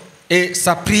God. Et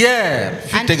sa prière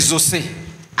fut exaucée.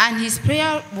 And his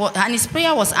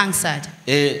prayer was answered.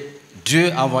 Et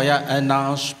Dieu envoya un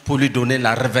ange pour lui donner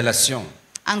la révélation.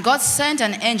 And God sent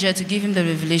an angel to give him the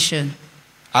revelation.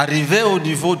 Arrivé au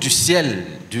niveau du ciel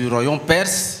du royaume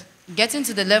perse, Getting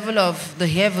to the level of the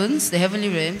heavens, the heavenly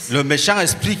realms, le méchant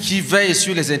esprit qui veille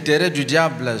sur les intérêts du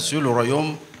diable sur le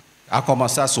royaume a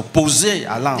commencé à s'opposer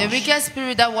à l'ange. the wicked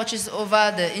spirit that watches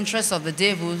over the interests of the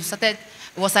devil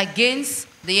was against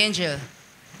the angel.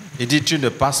 Il dit, tu ne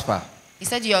passes pas. He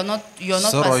said, you're not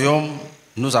Ce passing. royaume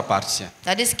nous appartient.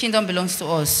 That this kingdom belongs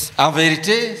to us. En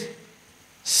vérité,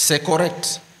 c'est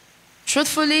correct.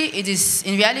 Truthfully, it is,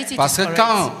 in reality, it Parce is que correct.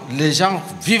 quand les gens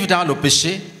vivent dans le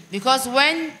péché, Because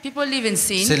when people live in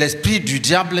sin, c'est l'esprit du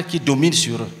diable qui domine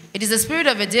sur eux. it is the spirit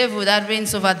of the devil that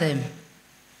reigns over them.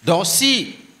 Donc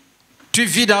si tu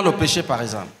vis dans le péché par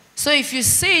exemple, So if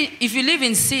you live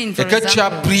in sin, for et que tu as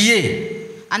example, prié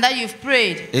and that you've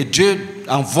prayed, et Dieu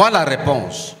envoie la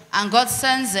réponse, and God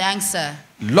sends the answer,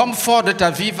 l'homme fort de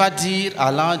ta vie va dire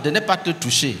à l'ange de ne pas te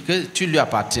toucher, que tu lui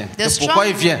appartiens. The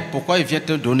Que pourquoi il vient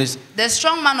te donner? the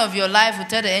strong man of your life will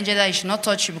tell the angel that he should not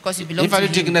touch you because you belong Il va to lui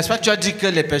dire, him. n'est-ce pas, tu as dit que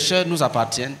les pécheurs nous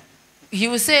appartiennent. He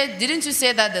will say, didn't you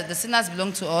say that the sinners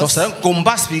belong to Donc us? c'est un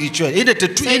combat spirituel. Il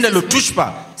ne le touche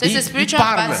pas. So it's a Il spiritual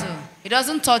parle. battle. He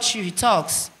doesn't touch you, he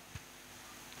talks.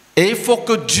 Et il faut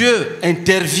que Dieu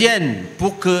intervienne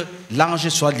pour que l'ange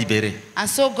soit libéré. And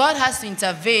so God has to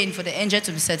intervene for the angel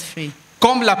to be set free.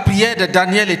 Comme la prière de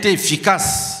Daniel était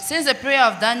efficace Since the prayer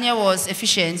of Daniel was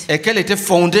efficient et qu'elle était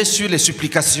fondée sur les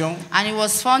supplications, and it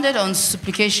was founded on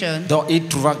supplication, donc il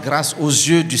trouva grâce aux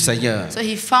yeux du Seigneur. so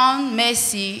he found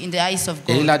mercy in the eyes of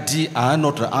Et il God. a dit à un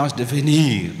autre ange de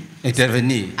venir,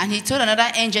 intervenir. And he told another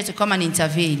angel to come and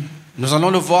intervene. Nous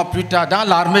allons le voir plus tard dans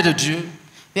l'armée de Dieu.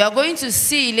 We are going to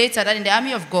see later that in the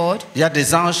army of God, Il y a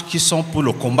des anges qui sont pour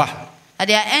le combat that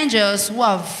there are angels who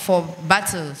are for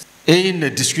battles. et ils ne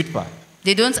discutent pas.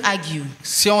 They don't argue.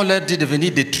 Si on leur dit de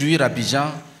venir détruire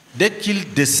Abidjan, dès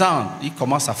qu'ils descendent, ils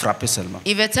commencent à frapper seulement.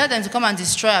 If they tell them to come and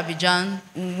destroy Abidjan,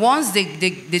 once they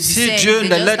Si descend, Dieu they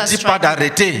ne just leur start dit pas striking.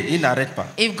 d'arrêter, ils n'arrêtent pas.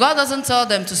 If God doesn't tell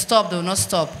them to stop, they will not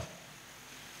stop.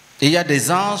 Et il y a des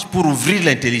anges pour ouvrir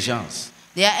l'intelligence.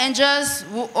 There are angels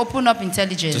who open up Ce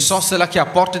intelligence. sont ceux-là qui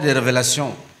apportent des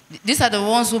révélations, These are the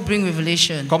ones who bring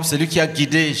revelation. comme celui qui a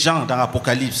guidé Jean dans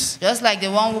l'Apocalypse. Just like the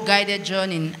one who guided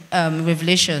John in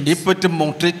Revelations. Il peut te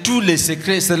montrer tous les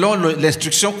secrets selon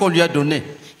l'instruction qu'on lui a donnée.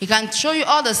 He can show you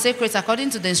all the secrets according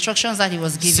to the instructions that he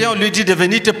was Si on given. lui dit de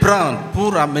venir te prendre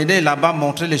pour amener là-bas,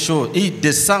 montrer les choses, il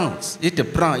descend, il te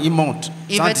prend, il monte.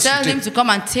 If Sans I tell him discuter. to come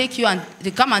and take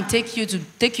you to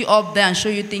take you up there and show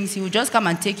you things, he will just come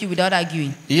and take you without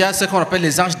arguing. Il y a ce qu'on appelle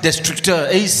les anges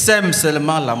destructeurs et ils sèment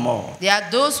seulement la mort. There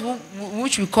are those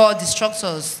which we call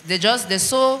destructors. They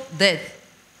sow death.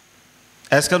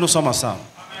 Est-ce que nous sommes ensemble?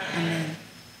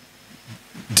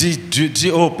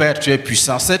 Dis, oh Père, tu es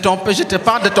puissant. C'est ton Père, je te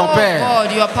parle de ton Oh Père.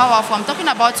 God, you are powerful. I'm talking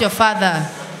about your Father.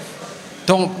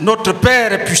 Notre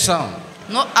Père est puissant.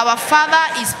 No, our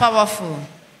Father is powerful.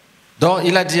 Donc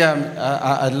il a dit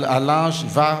à l'ange,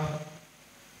 va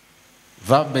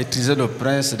maîtriser le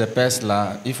prince de Perse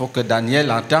là. Il faut que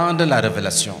Daniel entende la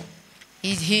révélation.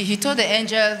 He told the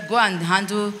angel, go and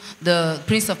handle the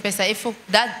prince of Persia.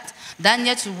 That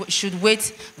Daniel should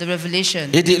wait the revelation.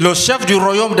 Il dit, le chef du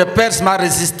royaume de Perse m'a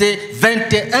résisté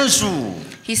 21 jours.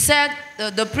 He said,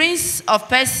 the prince of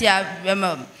Persia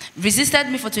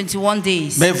resisted me for 21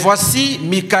 days. Mais voici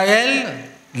Michael,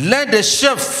 l'un des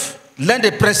chefs, l'un des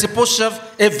principaux chefs,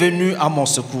 est venu à mon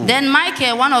secours. Then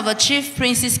Michael, one of the chief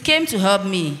princes, came to help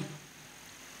me.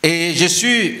 Et je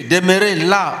suis demeuré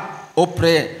là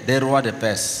auprès des rois de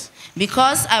Perse.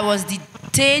 Because I was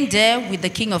detained there with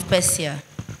the king of Persia.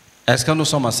 Est-ce que nous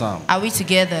sommes ensemble? Are we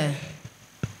together?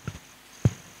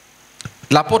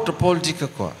 L'apôtre Paul dit que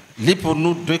quoi? Lis pour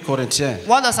nous 2 Corinthiens,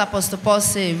 What does Apostle Paul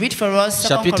say? Read for us 2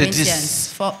 Chapitre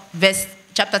Corinthians,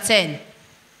 chapter 10,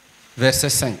 verset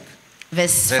 5.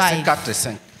 verse Verset 5. 4 et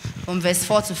 5. From verse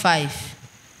 4 to 5.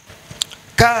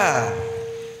 Car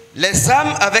les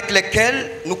âmes avec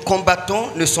lesquelles nous combattons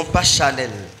ne sont pas charnelles,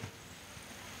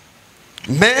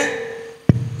 Mais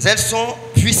elles sont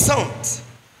puissantes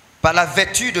par la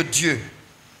vertu de Dieu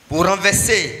pour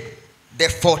renverser des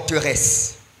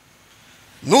forteresses.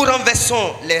 Nous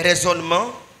renversons les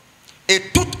raisonnements et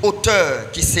toute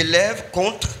hauteur qui s'élève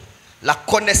contre la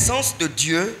connaissance de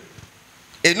Dieu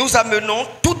et nous amenons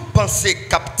toute pensée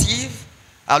captive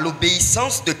à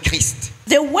l'obéissance de Christ.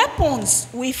 The weapons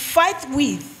we fight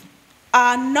with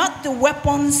are not the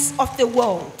weapons of the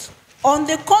world. On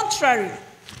the contrary,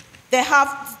 they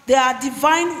are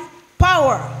divine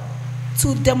power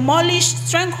to demolish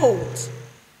strongholds.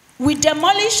 We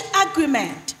demolish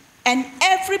argument and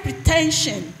every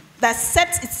pretension that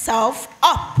sets itself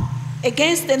up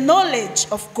against the knowledge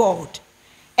of God.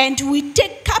 And we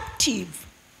take captive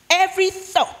every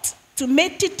thought to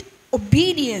make it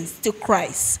obedience to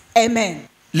Christ. Amen.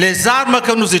 Les armes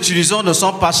que nous utilisons ne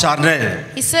sont pas charnelles.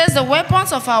 He says the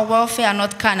weapons of our warfare are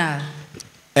not carnal,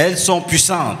 Elles sont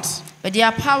puissantes. but they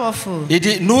are powerful. Il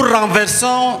dit, nous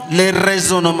renversons les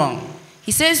raisonnements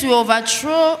He says we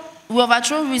overthrow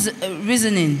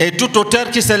reasoning et toute hauteur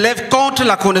qui s'élève contre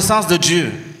la connaissance de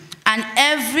Dieu. and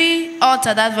every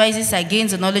altar that rises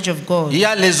against the knowledge of God. Il y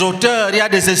a les auteurs, il y a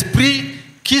des esprits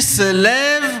qui se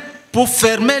lèvent pour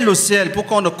fermer le ciel, pour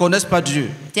qu'on ne connaisse pas Dieu.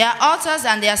 There are altars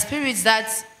and there are spirits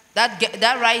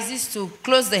that rises to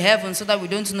close the heavens so that we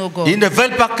don't know God. Ils ne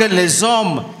veulent pas que les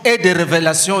hommes aient des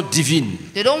révélations divines.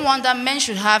 They don't want that men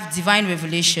should have divine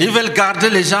revelation. Ils veulent garder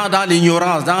les gens dans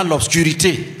l'ignorance, dans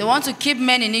l'obscurité. They want to keep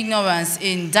men in ignorance,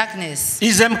 in darkness.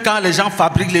 Ils aiment quand les gens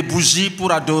fabriquent les bougies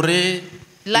pour adorer.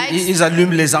 Ils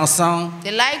allument les encens.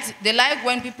 They like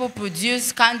when people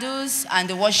produce candles and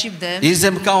they worship them. Ils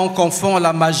aiment quand on confond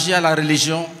la magie à la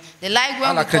religion, They like à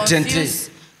when la we chrétienté. confuse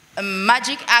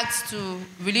magic acts to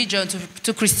religion,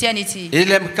 to Christianity.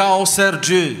 Ils aiment quand on sert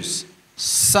Dieu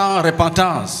sans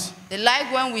repentance, They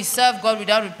like when we serve God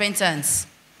without repentance,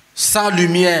 sans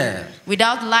lumière.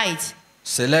 without light.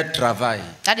 C'est leur travail.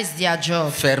 That is their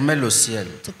job, Fermer le ciel.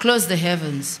 to close the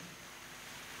heavens.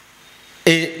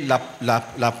 Et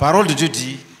la parole de Dieu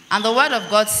dit, And the word of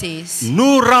God says,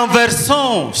 nous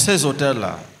renversons ces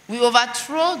auteurs-là we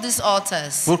overthrow these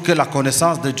altars pour que la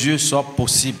connaissance de Dieu soit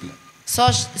possible.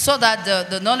 so that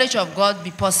the knowledge of God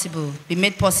be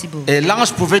made possible. Et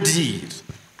l'ange pouvait dire,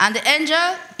 And the angel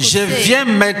could je say, viens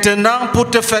maintenant pour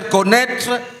te faire connaître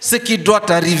ce qui doit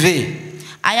arriver.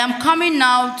 I am coming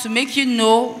now to make you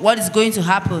know what is going to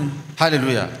happen.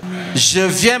 Alléluia. Je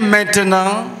viens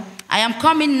maintenant I am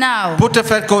coming now pour te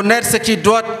faire connaître ce qui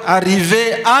doit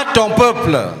arriver à ton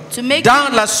peuple to make dans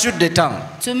la suite des temps.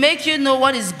 you know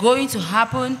what is going to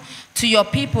happen to your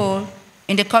people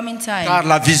in the coming time. Car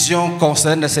la vision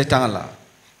concerne ces temps-là.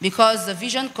 Because the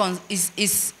vision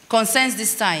concerns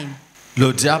this time.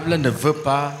 Le diable ne veut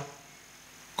pas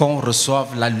qu'on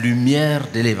reçoive la lumière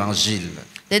de l'évangile.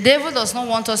 The devil does not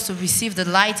want us to receive the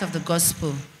light of the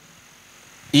gospel.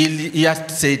 Il y a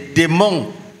ces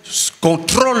démons qui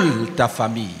contrôlent ta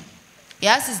famille. He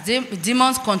has his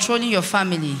demons controlling your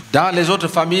family. Dans les autres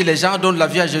familles, les gens donnent la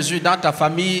vie à Jésus. Dans ta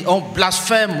famille, on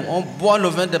blasphème, on boit le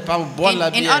vin de pain, on boit la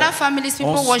bière. In other families,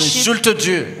 people On insulte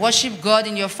Dieu. worship God.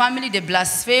 In your family, they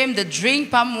blaspheme, they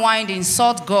drink palm wine, they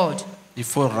insult God. Il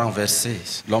faut renverser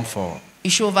l'homme fort.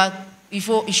 You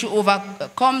should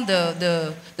overcome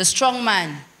the strong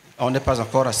man. On n'est pas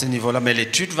encore à ce niveau-là, mais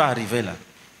l'étude va arriver là.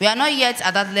 We are not yet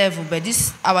at that level, but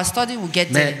our study will get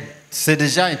Mais there. c'est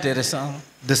déjà intéressant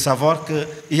de savoir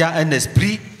qu'il y a un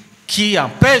esprit qui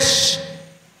empêche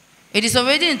It is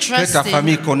already que ta interesting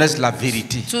famille connaisse la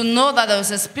vérité. to know that there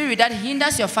is a spirit that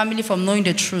hinders your family from knowing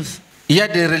the truth. Il y a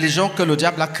des religions que le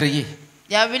diable a créées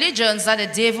There are religions that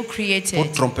the devil pour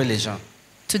created tromper les gens.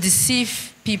 to deceive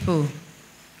people.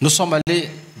 Nous sommes allés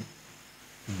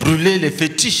brûler les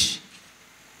fétiches.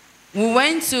 We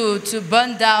went to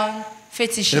burn down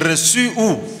fetishes. Reçus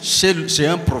où? Chez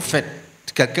un prophète.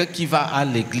 Quelqu'un qui va à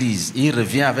l'église, il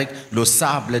revient avec le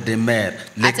sable des mers,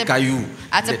 les cailloux.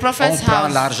 at a prophet's On prend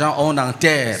house. l'argent, on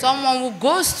enterre. Someone who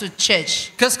goes to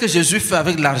church. Qu'est-ce que Jésus fait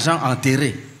avec l'argent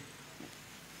enterré?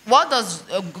 What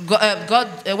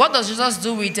does Jesus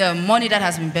do with money that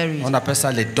has been buried? On appelle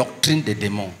ça les doctrines des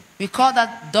démons. We call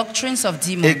that doctrines of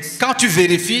Et demons. quand tu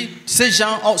vérifies, ces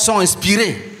gens sont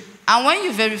inspirés. And when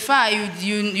you verify,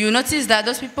 you notice that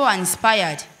those people are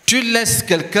inspired. Tu laisses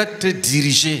quelqu'un te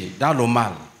diriger dans le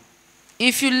mal.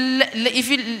 If you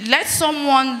let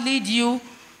someone lead you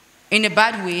in a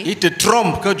bad way, Il te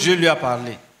trompe que Dieu lui a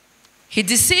parlé. he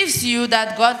deceives you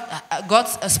that God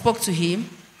spoke to him.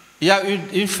 Il y a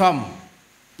une femme,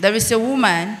 There is a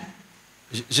woman.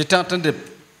 j'étais en train de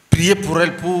prier pour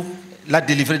elle pour la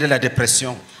délivrer de la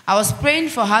dépression. I was praying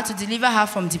for her to deliver her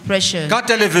from depression. Quand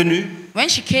elle est venue, When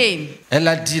she came, elle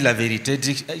a dit la vérité,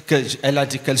 elle a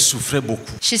dit qu'elle souffrait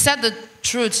beaucoup. she said the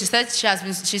truth. She said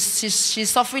she's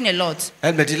suffering a lot.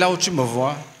 Elle me dit, là où tu me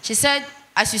vois, She said,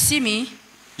 as you see me,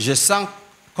 je sens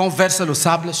qu'on verse le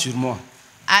sable sur moi.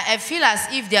 I feel as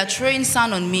if they are throwing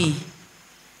sand on me.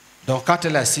 Donc quand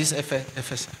elle est assise, elle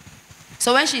fait ça.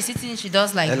 So when she's sitting, she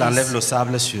does like Elle enlève this. le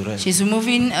sable sur elle. She's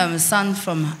removing sand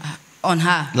on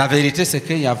her. La vérité, c'est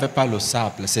qu'il n'y avait pas le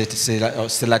sable.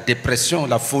 C'est la dépression,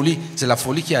 la folie. C'est la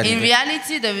folie qui est In arrivée.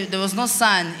 reality, there was no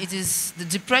sand. It is the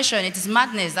depression, it is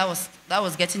madness that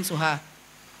was getting to her.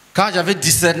 Quand j'avais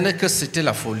discerné que c'était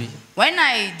la folie, When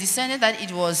I discerned that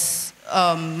it was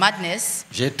madness,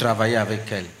 j'ai travaillé avec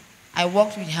elle. I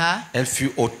walked with her, Elle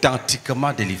fut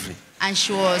authentiquement délivrée. and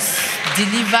she was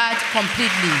delivered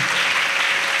completely.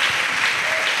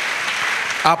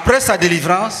 Après sa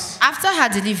délivrance, After her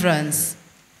deliverance,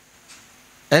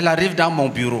 elle arrive dans mon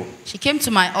bureau she came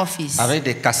to my office avec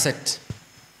des cassettes.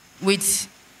 with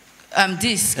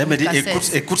discs. Elle me dit,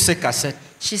 cassettes. écoute ces cassettes.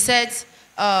 She said,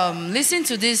 listen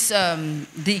to these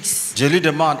discs. Je lui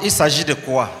demande, il s'agit de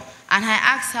quoi? And I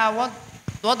asked her,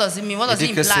 what does it mean? What Elle does it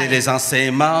dit que c'est imply? les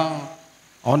enseignements,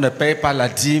 on ne paye pas la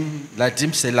dîme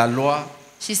c'est la loi.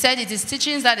 She said it is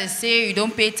teachings that they say you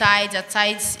don't pay tithe, that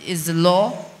tithe is the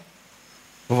law.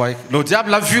 Vous voyez, le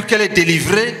diable a vu qu'elle est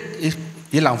délivrée,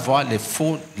 il envoie les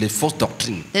fausses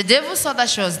doctrines. The devil saw that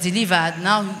she was delivered.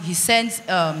 Now he sends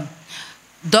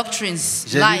doctrines,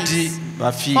 Je lui dis, lies,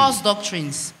 ma fille, false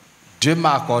doctrines. Dieu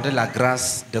m'a accordé la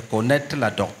grâce de connaître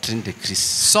la doctrine de Christ.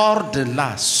 Sors de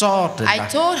là, sors de I là.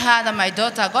 told her that my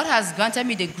daughter, God has granted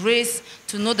me the grace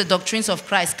to know the doctrines of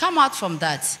Christ. Come out from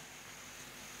that.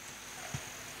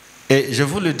 Et je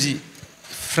vous le dis,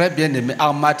 frère bien-aimé,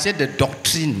 en matière de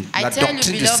doctrine, I la tell you,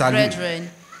 doctrine du beloved salut, brethren,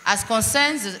 as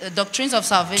concerns the doctrines of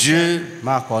salvation, Dieu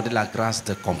m'a accordé la grâce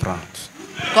de comprendre.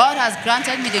 God has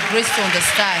granted me the grace to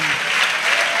understand.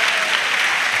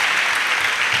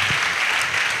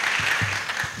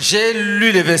 J'ai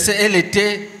lu les versets, elle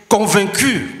était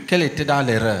convaincue qu'elle était dans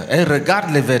l'erreur. Elle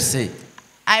regarde les versets.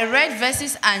 I read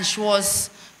verses and she was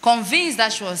convinced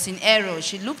that she was in error.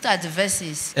 She looked at the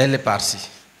verses Elle est partie.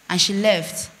 and she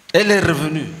left. Elle est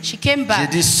revenue. She came J'ai back.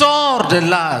 dit, sors de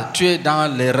là, tu es dans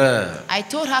l'erreur. I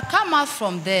told her, come out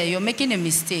from there. You're making a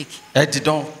mistake. Elle dit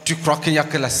donc, tu crois qu'il n'y a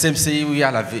que la CMCI où il y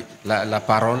a la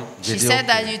parole? J'ai She dit, said ok.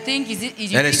 that you think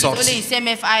Elle est it's sortie. only in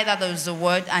CMFI that there is the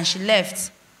word, and she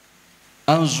left.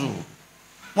 Un jour,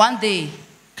 One day,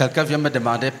 quelqu'un vient me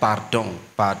demander pardon,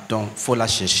 faut la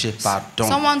chercher, pardon.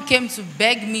 someone came to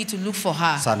beg me to look for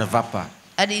her. Ça ne va pas.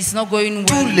 That it's not going well.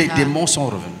 Tous with les her. démons sont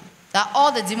revenus. That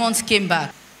all the demons came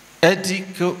back. Elle dit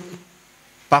que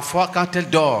parfois quand elle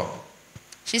dort,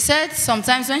 She said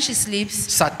sometimes when she sleeps,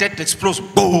 sa tête explose,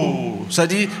 boum. Ça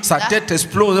dit, sa tête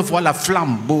explose, elle voit la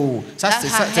flamme, boum. that her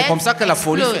C'est comme head ça que la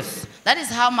folie fait. explodes. That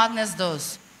is how madness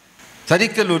does. Ça dit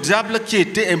que le diable qui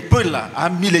était un peu là a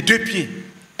mis les deux pieds.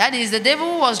 That is, the devil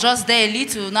who was just there a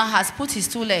little, now has put his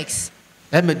two legs.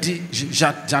 Elle me dit,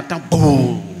 j'entends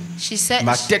boum. She said,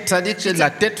 Ma tête, ça dit que la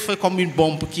tête fait comme une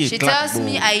bombe qui she éclate. tells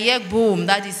me, Boum. I hear boom.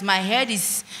 That is, my head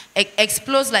is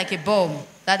explodes like a bomb.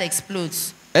 That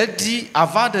explodes. Elle dit,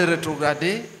 avant de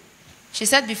rétrograder, She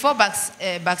said before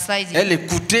backsliding, elle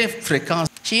écoutait fréquence.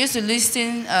 she used to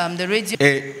listen the radio,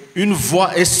 Et une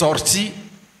voix est sortie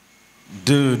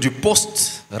du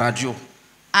poste radio.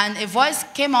 and a voice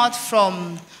came out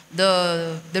from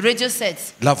the radio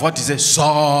set, La voix disait,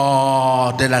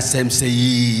 sors de la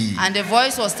CMCI. and the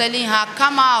voice was telling her,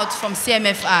 come out from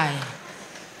CMFI.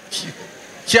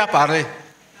 Qui a parlé?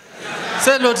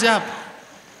 C'est le diable.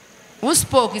 Who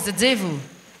spoke is the devil.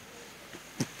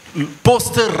 Le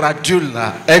poste radio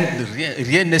là,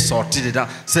 rien n'est sorti dedans.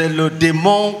 C'est le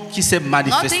démon qui s'est Nothing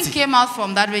manifesté. came out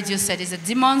from that radio set. It's the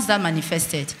demons that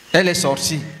manifested. Elle est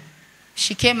sortie.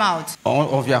 She came out.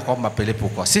 On vient encore m'appeler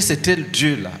pourquoi? Si c'était le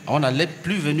Dieu là, on n'allait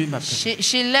plus venir m'appeler.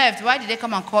 She left. Why did they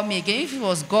come and call me again? If it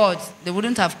was God, they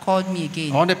wouldn't have called me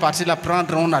again. On est parti la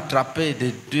prendre, on a attrapé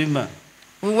des deux mains.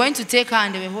 We went to take her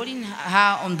and they were holding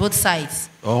her on both sides.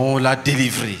 On l'a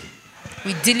délivrée.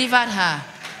 We delivered her.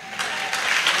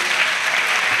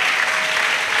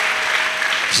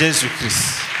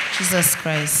 Jésus-Christ. Jesus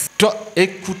Christ. Toi,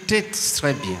 écoutez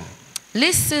très bien.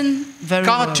 Listen very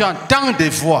Quand well. tu entends des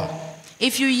voix,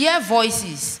 If you hear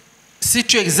voices, si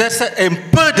tu exerces un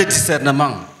peu de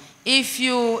discernement, if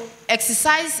you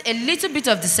exercise a little bit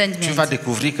of tu vas discernment,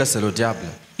 découvrir que c'est le diable.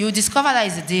 you will discover that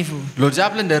it's the devil. Le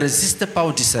diable ne résiste pas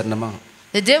au discernement.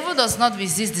 The devil does not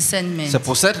resist discernment. C'est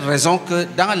pour cette raison que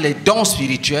dans les dons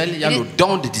spirituels, il y a le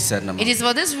don de discernement. It is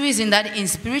for this reason that in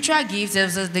spiritual gifts there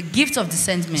is the gift of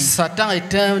discernment. Satan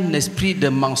est un esprit de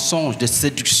mensonge, de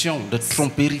séduction, de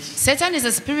tromperie. Satan is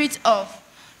a spirit of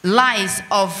lies,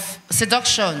 of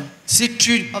seduction. Si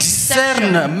tu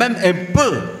discernes même un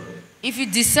peu, If you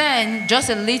discern just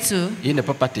a little, il ne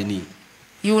peut pas tenir.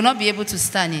 you will not be able to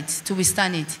stand it, to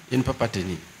withstand it. Il ne peut pas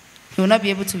tenir. You will not be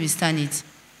able to withstand it.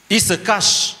 Il se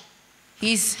cache.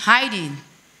 He's hiding.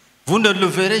 Vous ne le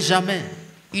verrez jamais.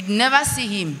 You'd never see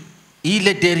him. Il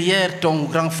est derrière ton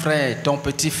grand frère, ton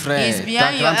petit frère, He's ta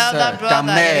behind your grande elder sœur, ta brother, your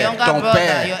mère, younger ton brother,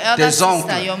 père, your elder tes sister,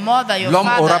 oncles. your mother, your L'homme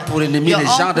father, aura pour ennemi your les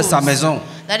gens de sa uncles. maison.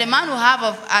 That the man will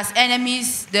have as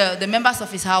enemies the members of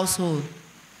his household.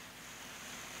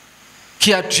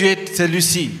 Qui a tué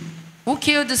celui-ci? Who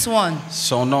killed this one?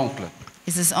 Son oncle.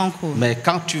 It's his uncle. Mais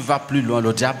quand tu vas plus loin,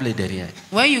 le diable est derrière.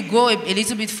 When you go a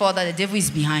little bit further, the devil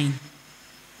is behind.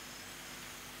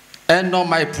 Un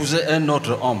homme a épousé un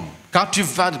autre homme. Quand tu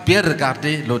vas bien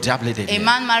regarder, le diable est A derrière.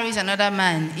 man marries another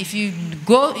man. If you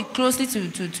go closely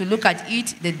to look at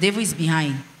it, the devil is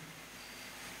behind.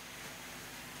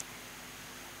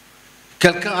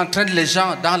 Quelqu'un entraîne les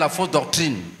gens dans la fausse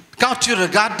doctrine. Quand tu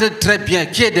regardes très bien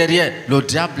qui est derrière, le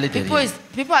diable est derrière.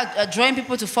 People are drawing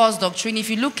people to false doctrine. If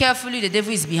you look carefully, the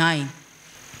devil is behind.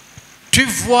 Tu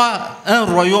vois un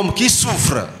royaume qui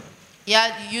souffre, Yeah,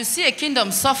 you see a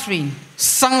kingdom suffering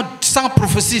sans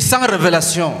prophétie, sans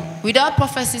révélation. without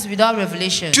prophecies, without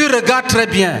revelation. Tu regardes très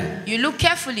bien. You look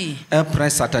carefully. Un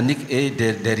prince satanique est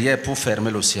derrière pour fermer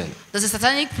le ciel. There's a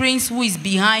satanic prince who is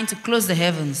behind to close the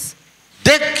heavens.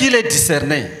 Dès qu'il est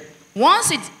discerné,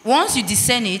 Once you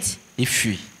discern it, il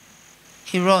fuit.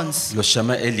 he runs. Le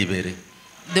chemin est libéré.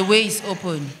 The way is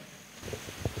open.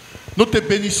 Nous te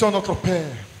bénissons, notre Père,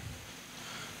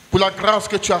 pour la grâce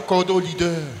que tu as accordée aux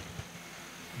leaders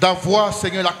d'avoir,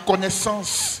 Seigneur, la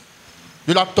connaissance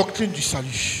de la doctrine du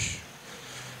salut.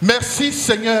 Merci,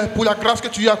 Seigneur, pour la grâce que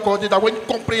tu lui as accordée d'avoir une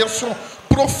compréhension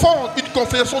profonde, une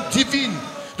compréhension divine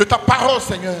de ta parole,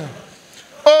 Seigneur.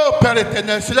 Oh Père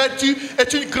éternel, cela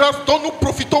est une grâce dont nous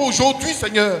profitons aujourd'hui,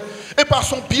 Seigneur. Et par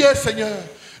son biais, Seigneur,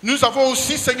 nous avons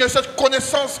aussi, Seigneur, cette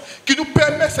connaissance qui nous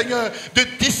permet, Seigneur, de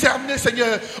discerner,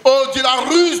 Seigneur, oh, de la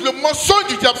ruse, le mensonge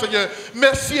du diable, Seigneur.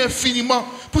 Merci infiniment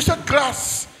pour cette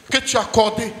grâce que tu as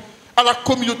accordée à la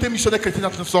communauté missionnaire chrétienne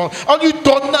internationale, en lui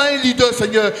donnant un leader,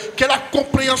 Seigneur, qui a la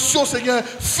compréhension, Seigneur,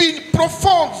 fine,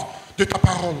 profonde de ta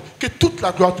parole. Que toute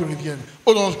la gloire te revienne.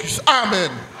 Au nom de Christ.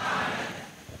 Amen.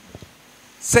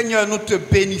 Seigneur, nous te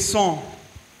bénissons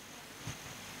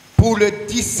pour le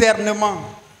discernement,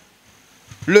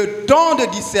 le don de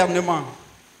discernement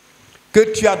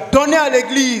que tu as donné à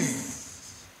l'Église,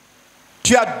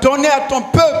 tu as donné à ton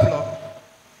peuple,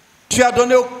 tu as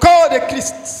donné au corps de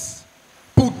Christ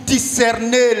pour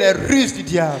discerner les ruses du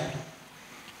diable.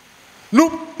 Nous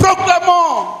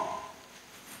proclamons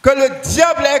que le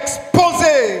diable est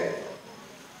exposé.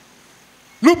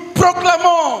 Nous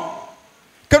proclamons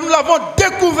que nous l'avons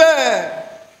découvert,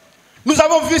 nous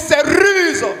avons vu ses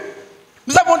ruses,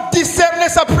 nous avons discerné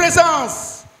sa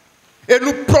présence et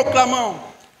nous proclamons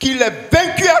qu'il est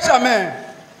vaincu à jamais.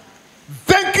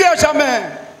 Vaincu à jamais.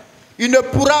 Il ne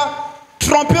pourra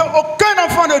tromper aucun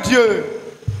enfant de Dieu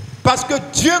parce que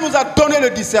Dieu nous a donné le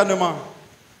discernement.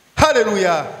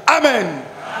 Alléluia. Amen.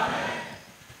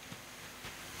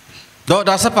 Donc,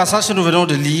 dans ce passage que nous venons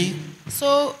de lire,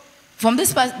 So, from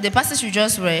the passage we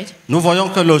just read, nous voyons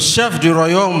que le chef du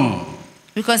royaume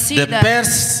we can see de that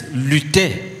Perse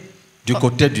luttait du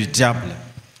côté du diable.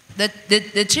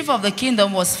 the chief of the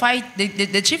kingdom was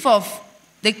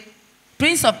the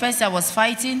prince of Persia was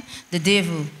fighting the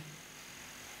devil.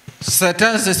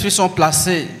 Certains esprits sont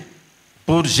placés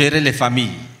pour gérer les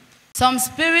familles. Some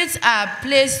spirits are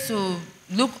placed to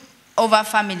look over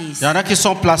families. Il y en a qui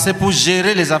sont placés pour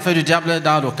gérer les affaires du diable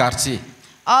dans le quartier.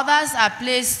 Others are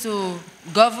placed to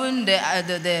govern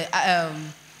the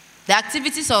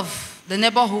activities of the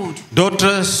neighborhood.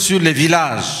 D'autres sur les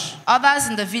villages, Others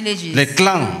in the villages. les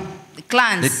clans, The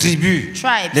clans. les tribus,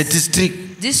 Tribes. les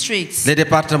districts, Districts. les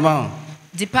départements,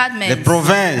 Departments. les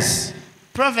provinces,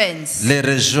 Province. les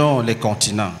régions, les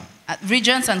continents.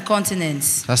 Regions and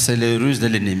continents. Ça, c'est les ruses de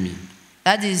l'ennemi.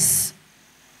 That is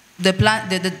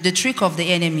the trick of the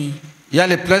enemy. Il y a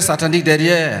les plaies sataniques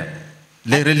derrière,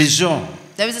 les religions.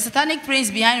 There is a satanic prince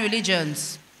behind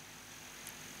religions.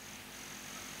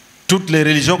 Toutes les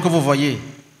religions que vous voyez,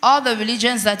 All the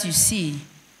religions that you see,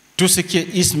 tout ce qui est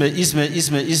isme.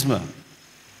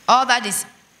 all that is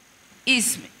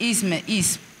ism.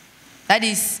 That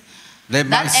is Les that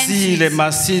massis,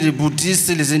 entities. les bouddhistes,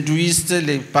 les hindouistes,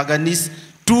 les paganistes,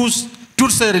 tout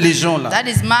toutes ces religions-là. That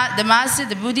is the Marxists,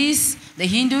 the Buddhists, the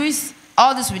Hindus,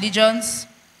 all these religions.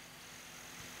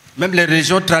 Même les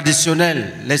religions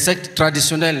traditionnelles, les sectes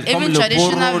traditionnelles, comme Even le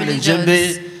traditional Boro, le religions,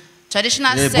 Djembe,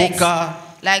 traditional les sects, Boka,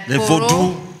 like les Boro,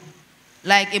 Vaudous.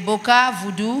 like Eboka,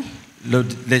 Voodoo.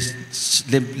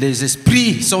 Les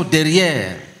esprits sont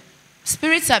derrière.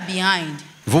 Spirits are behind.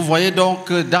 Vous voyez donc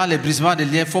que dans les brisements des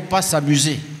liens, il ne faut pas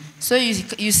s'amuser. So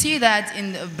you see that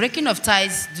in the breaking of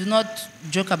ties, do not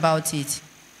joke about it.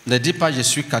 Ne dis pas je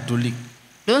suis catholique,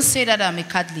 Don't say that I'm a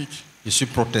Catholic. je suis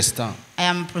protestant. I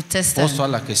am a Protestant. Pose-toi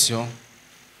la question.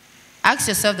 Ask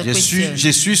yourself the question.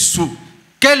 Je suis sous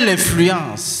quelle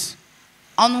influence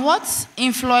On what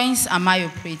influence am I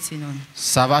operating on?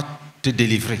 ça va te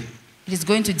délivrer? It is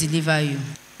going to deliver you.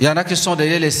 Il y en a qui sont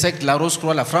derrière les sectes, la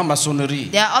Rose-Croix, la franc-maçonnerie.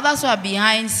 There are others who are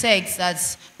behind sects,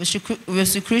 that's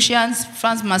Rosicrucians, La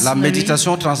France-Masonry,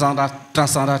 méditation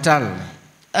transcendantale,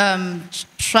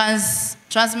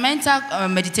 transmental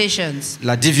meditations,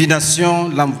 la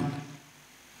divination,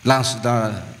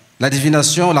 la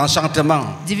divination,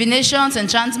 l'enchantement, divinations,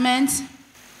 enchantment,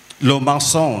 le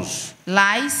mensonge,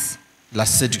 lies, la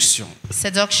séduction.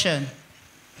 seduction.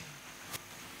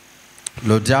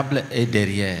 Le diable est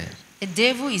derrière. The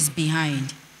devil is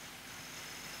behind.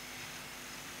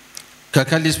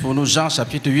 Quelqu'un lise pour nous Jean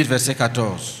chapitre 8 verset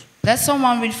 14. Let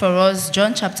someone read for us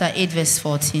John chapter 8 verse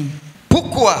 14.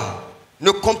 Pourquoi ne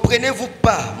comprenez-vous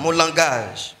pas mon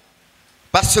langage?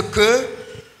 Parce que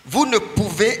vous ne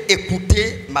pouvez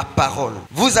écouter ma parole.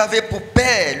 Vous avez pour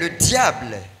père le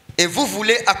diable et vous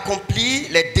voulez accomplir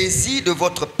les désirs de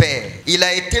votre père. Il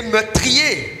a été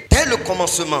meurtrier dès le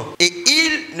commencement et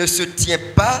il ne se tient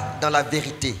pas dans la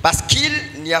vérité parce qu'il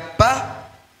n'y a pas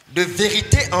de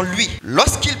vérité en lui.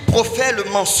 Lorsqu'il profère le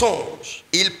mensonge,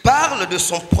 il parle de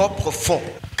son propre fond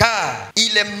car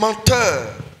il est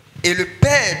menteur et le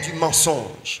père du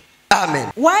mensonge. Amen.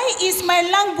 Why is my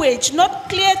language not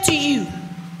clear to you?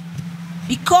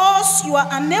 Because you are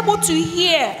unable to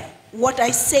hear what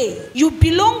I say. You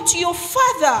belong to your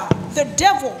father, the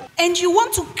devil, and you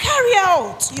want to carry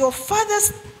out your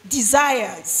father's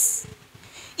desires.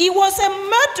 He was a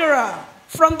murderer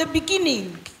from the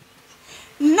beginning,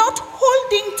 not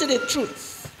holding to the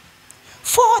truth,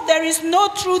 for there is no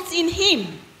truth in him.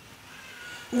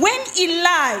 When he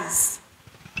lies,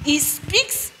 he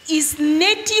speaks his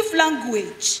native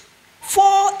language,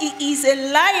 for he is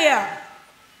a liar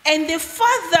and the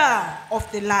father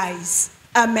of the lies.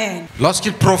 Amen.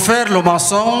 Lorsqu'il profère le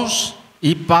mensonge,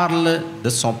 il parle de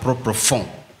son propre fond.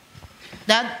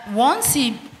 That once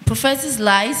he professes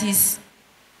lies,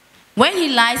 when he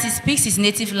lies, he speaks his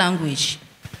native language.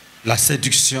 La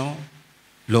séduction,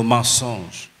 le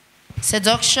mensonge.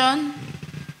 Seduction,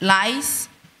 lies.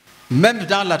 Même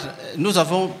nous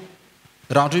avons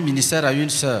rendu ministère à une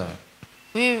sœur.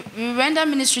 We render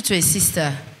ministry to a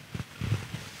sister.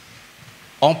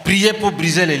 On priait pour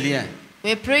briser les liens.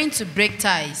 We're praying to break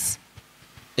ties.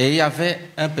 Et il y avait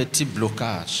un petit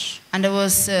blocage. And there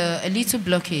was a little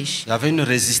blockage. Il y avait une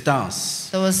résistance.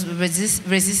 There was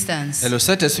resistance. Et le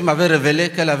Saint-Esprit m'avait révélé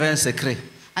qu'elle avait un secret.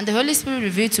 And the Holy Spirit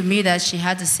revealed to me that she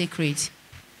had a secret.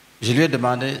 Je lui ai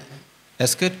demandé,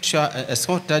 est-ce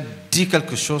qu'on t'a dit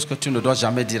quelque chose que tu ne dois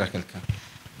jamais dire à quelqu'un?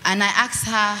 And I asked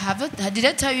her, did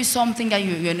I tell you something that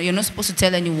you're not supposed to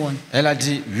tell anyone? Elle a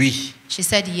dit oui. She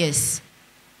said yes.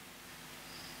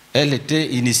 Elle était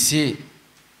initiée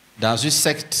dans une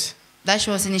secte That she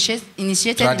was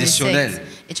initiated traditionnelle. in a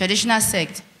sect, a traditional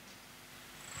sect.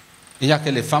 Il n'y a que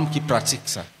les femmes qui pratiquent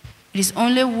ça. It is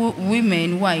only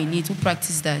women who are in it who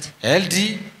practice that. Elle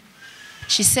dit,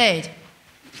 She said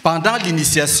pendant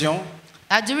l'initiation,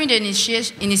 that during the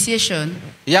initiation,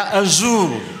 il y a un jour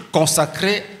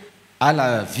consacré à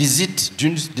la visite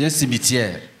d'un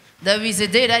cimetière. there is a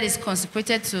day that is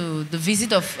consecrated to the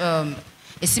visit of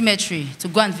a cemetery, to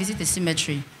go and visit a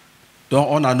cemetery. Donc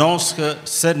on annonce que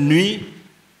cette nuit,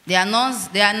 They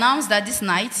announced that this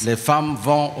night, les femmes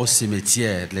vont au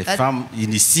cimetière, les femmes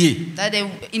initiées. that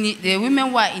the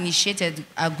women who are initiated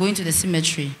are going to the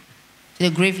cemetery, to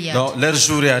the graveyard. Donc leur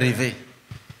jour est arrivé.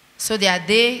 So their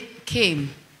day came.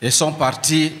 Ils sont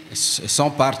partis,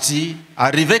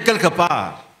 arrivés quelque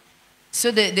part.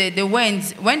 So they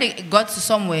went. When they got to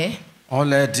somewhere, On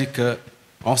leur dit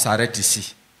qu'on s'arrête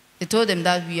ici. they told them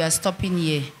that we are stopping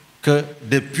here. Que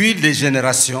depuis des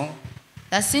générations,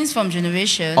 That since from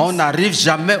generations, on n'arrive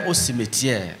jamais au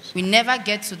cimetière. we never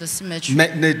get to the cemetery.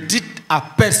 Mais ne dites à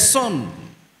personne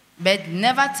But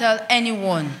never tell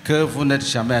anyone que vous n'êtes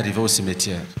jamais arrivé au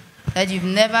cimetière. that you've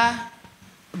never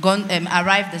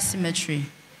arrived at the cemetery.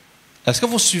 Est-ce que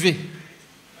vous suivez?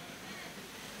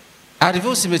 Arriver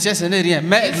au cimetière, ce n'est rien.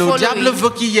 Mais Et le diable following. veut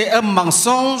qu'il y ait un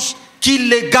mensonge qui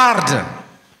les garde.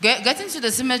 Getting to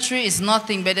the cemetery is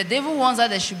nothing, but the devil wants that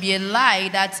there should be a lie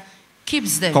that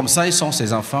keeps them. Comme ça, ils sont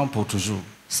ses enfants pour toujours.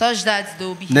 Such that they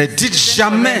will be Ne his dites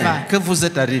children jamais forever.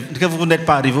 que vous n'êtes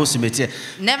pas arrivé au cimetière.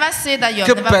 Never say that you have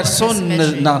Que never gone to the personne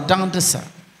cemetery. n'entende ça.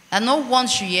 And no one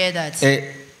should hear that. Et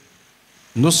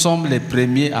nous sommes les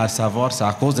premiers à savoir, c'est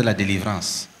à cause de la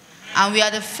délivrance. And we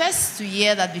are the first to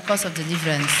hear that because of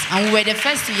deliverance. And we were the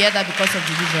first to hear that because of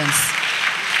deliverance.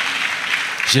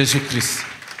 Jésus-Christ,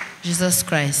 Jesus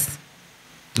Christ.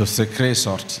 le secret est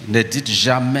sorti. Ne dites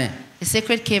jamais. The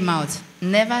secret came out.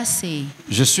 Never say.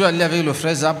 Je suis allé avec le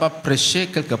frère Zaba prêcher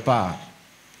quelque part.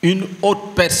 Une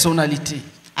haute personnalité.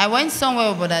 I went somewhere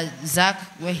with Brother Zach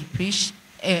where he preached.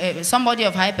 Somebody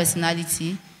of high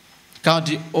personality. Quand on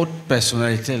dit haute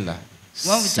personnalité, là,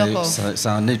 When we talk of-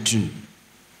 ça en est une.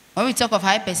 When we talk of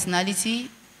high personality,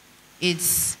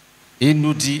 it's. Il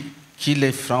nous dit qu'il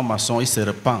est franc-maçon, il se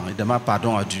repent, il demande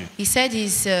pardon à Dieu. He said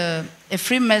he's a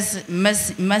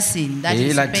Freemason that Et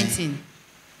he's il a dit painting.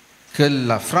 que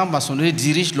la franc-maçonnerie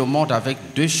dirige le monde avec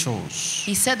deux choses.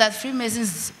 He said that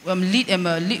Freemasons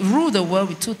rule the world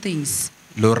with two things.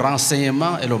 Le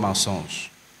renseignement et le mensonge.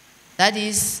 That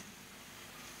is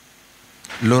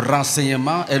Le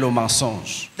renseignement et le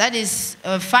mensonge.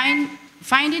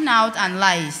 finding out and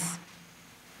lies.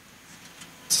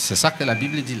 C'est ça que la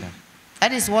Bible dit là.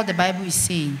 That is what the Bible is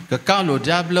saying. Que quand le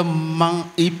diable ment,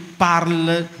 il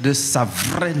parle de sa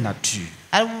vraie nature.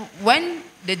 And when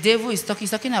the devil is talking, he's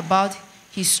talking about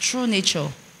his true nature.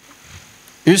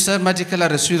 Une sœur m'a dit qu'elle a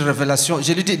reçu une révélation.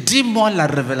 Je lui ai dit, dis-moi la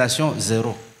révélation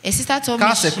zéro. A sister told me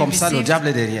Quand she c'est comme ça, le received diable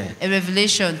est derrière. a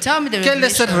revelation. Tell me the Quelle est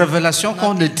cette revelation. révélation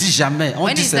qu'on ne Nothing. dit jamais? On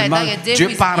When dit it's like seulement, that, the devil Dieu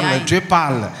is parle, behind. Dieu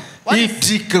parle. What Il is-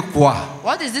 dit que quoi?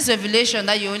 What is this revelation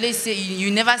that you only say?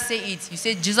 You never say it. You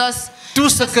say Jesus. Tout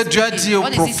ce Jesus que Dieu a speaking. dit aux What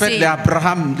is he prophètes, saying? les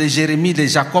Abraham, les Jérémie, les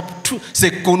Jacob, tout,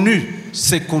 c'est connu,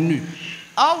 c'est connu.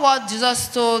 All what Jesus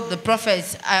told the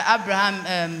prophets, Abraham,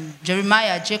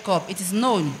 Jeremiah, Jacob, it is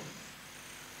known.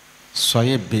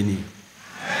 Soyez bénis,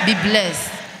 Be blessed.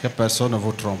 que personne ne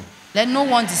vous trompe. Let no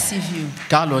one deceive you.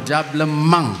 Quand le diable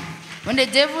ment, When the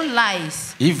devil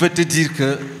lies, il veut te dire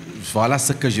que voilà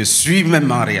ce que je suis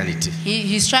même en réalité.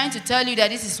 he's trying to tell you that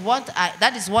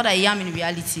that is what I am in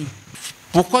reality.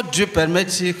 Pourquoi Dieu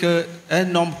permet-il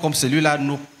qu'un homme comme celui-là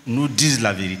nous dise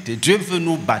la vérité? Dieu veut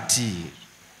nous bâtir.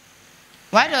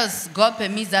 Why does God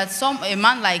permit that a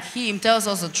man like him tells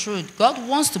us the truth? God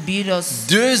wants to build us.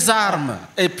 Deux armes.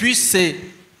 Et puis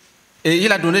et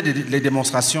il a donné des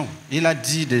démonstrations. Il a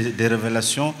dit des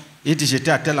révélations. Il dit,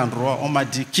 j'étais à tel endroit. On m'a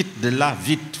dit, quitte de là,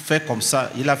 vite, fais comme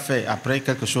ça. Il a fait. Après,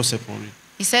 quelque chose c'est pour lui.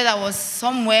 He said I was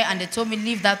somewhere and they told me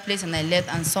leave that place and I left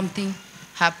and something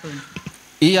happened.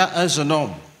 Il y a un jeune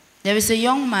homme. There is a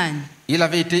young man. Il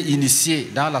avait été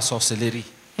initié dans la sorcellerie.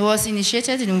 He was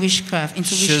initiated into witchcraft.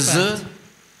 Chez eux,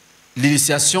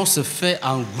 l'initiation se fait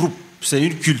en groupe. C'est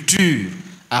une culture.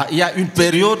 Il y a une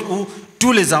période où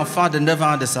tous les enfants de 9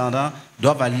 ans descendants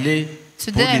doivent aller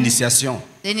To pour them, l'initiation.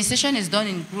 The initiation is done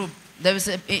in group. There is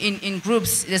in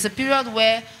groups. There's a period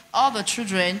where all the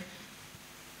children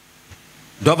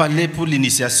Doivent aller pour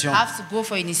l'initiation have to go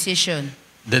for initiation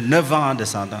de 9 ans en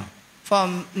descendant.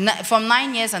 from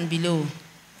 9 years and below.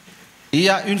 Il y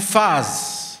a une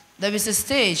phase There is a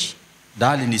stage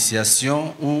dans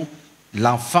l'initiation où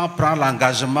l'enfant prend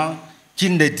l'engagement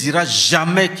qu'il ne dira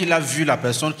jamais qu'il a vu la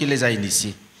personne qui les a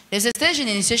initiés. There's a stage in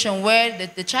initiation where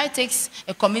the child takes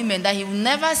a commitment that he will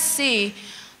never say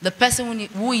the person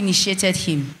who initiated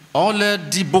him. On leur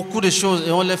dit beaucoup de choses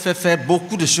et on leur fait faire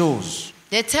beaucoup de choses.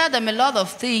 They tell them a lot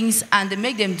of things and they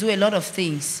make them do a lot of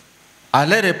things. À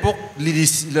leur époque,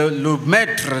 le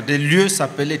maître des lieux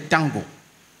s'appelait Tango.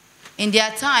 In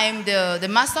their time, the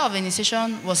master of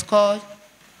initiation was called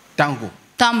Tango.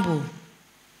 Tambo.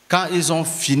 Quand ils ont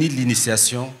fini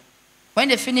l'initiation, When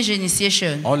they finished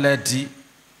initiation, on leur dit,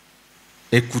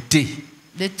 écoutez,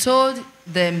 they told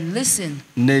them, listen,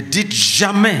 ne dites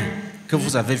jamais que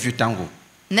vous avez vu Tango.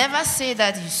 never say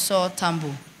that you saw Tambo.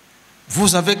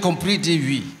 Vous avez compris, dit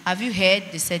oui. Have you heard?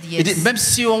 They said Il dit, yes. même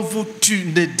si on vous tue,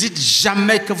 ne dites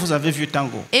jamais que vous avez vu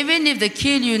Tango. Even if they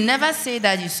kill you, never say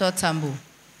that you saw Tambo.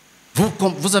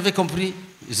 Vous avez compris?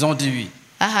 Ils ont dit oui.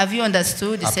 Have you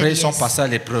understood? They Après, said ils sont yes. passés à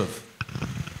l'épreuve.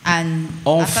 And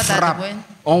On after that, frappe. they went.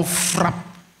 On frappe.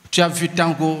 Tu as vu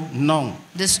Tango? Non.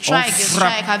 The strike, On the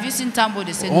frappe. strike. Have you seen Tambo?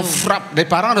 They said On no. frappe. Les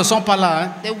parents ne sont pas là.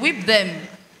 Hein? They whip them.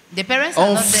 The parents are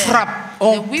On not there. frappe. They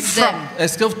On whip frappe. them.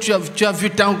 Est-ce que tu as vu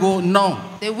Tango? Non.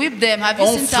 They whip them. Have you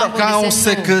On seen frappe Tambo? quand on They sait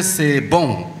said no. que c'est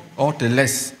bon. on te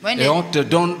laisse. When Et they- on te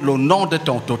donne le nom de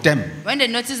ton totem. When they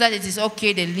notice that it is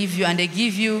okay, they leave you and they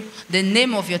give you the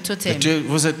name of your Et totem.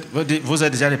 vous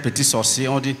êtes déjà des petits sorciers.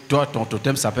 On dit, toi, ton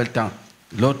totem s'appelle tant.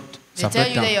 L'autre They tell s'appelle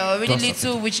you tant. that you're already Toi, ça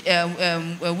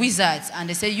little wizards, and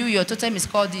they say your totem is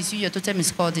called this, your totem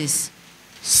is called this.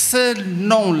 Ce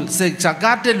nom, ça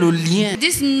garde le lien.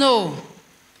 This no.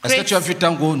 Est-ce que tu as vu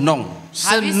Tango? Non. Ce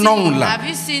Have you nom-là,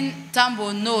 seen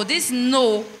Tambo? No. This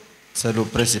no, c'est le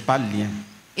principal lien.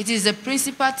 it is the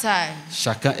principal tie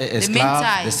Chacun est The main esclave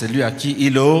tie. de celui à qui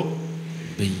il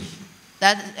obéit.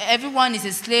 that everyone is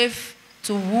a slave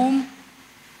to who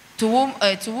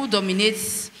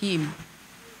dominates him.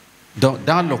 Donc,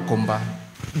 dans le combat,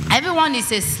 Everyone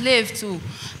is a slave to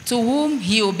whom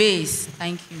he obeys.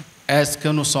 Thank you. est-ce que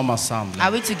nous sommes ensemble?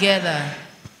 Are we together?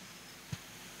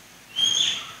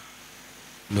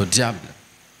 Le diable,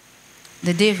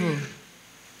 The devil.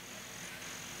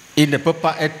 il ne peut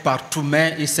pas être partout,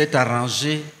 mais il s'est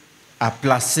arrangé à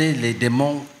placer les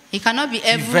démons. He cannot be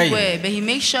everywhere, but he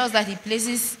makes sure that he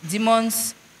places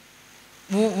demons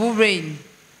who reign.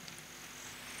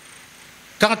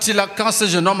 Quand ce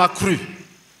jeune homme a cru,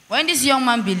 When this young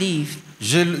man believed,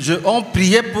 on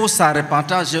priait pour sa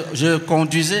repentance. Je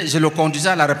le conduisais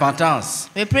à la repentance.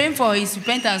 we're praying for his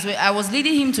repentance. I was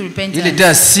leading him to repentance. Il était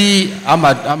assis à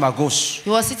ma gauche. He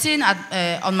was sitting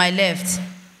on my left.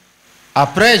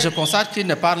 Après, je constate qu'il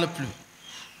ne parle plus.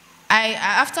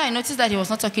 After I noticed that he was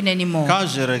not talking anymore, Quand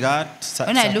je regarde, sa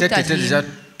When I looked tête at était him, déjà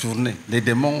tournée. Les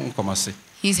démons ont commencé.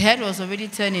 his head was already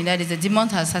turning. That is, the demon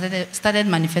has started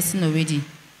manifesting already.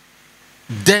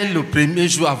 Dès le premier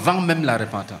jour, avant même la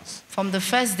repentance. From the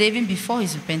first day, even before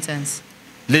his repentance.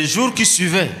 Les jours qui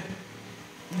suivaient,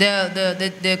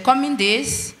 The coming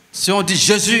days, si on dit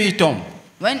Jésus, il tombe,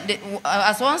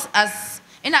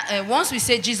 once we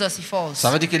say Jesus, he falls.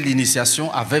 ça veut dire que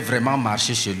l'initiation avait vraiment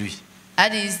marché chez lui.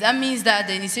 That means that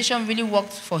the initiation really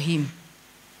worked for him.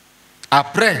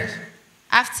 Après,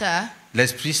 After,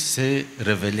 l'Esprit s'est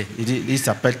révélé. Il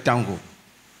s'appelle Tango.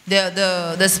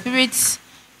 the Spirit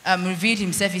revealed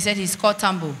himself. He said he's called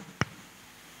Tambo.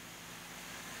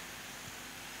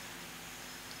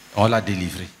 On l'a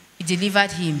délivré. He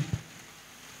delivered him.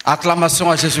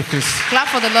 Acclamation à Jésus-Christ. Clap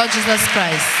for the Lord Jesus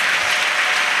Christ.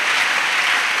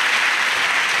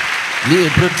 Lis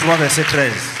Hébreux 3, verset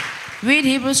 13. Read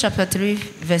Hebrews chapter 3,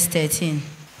 verse 13.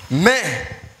 Mais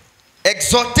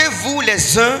exhortez-vous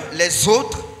les uns les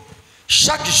autres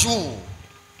chaque jour,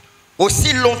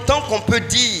 aussi longtemps qu'on peut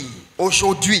dire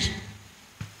aujourd'hui,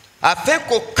 afin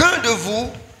qu'aucun de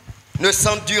vous ne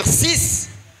s'endurcisse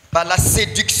par la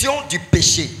séduction du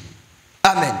péché.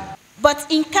 Amen. But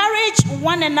encourage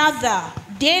one another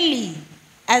daily,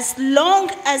 as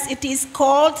long as it is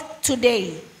called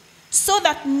today, so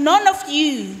that none of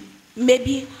you may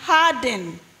be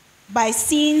hardened by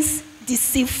sin's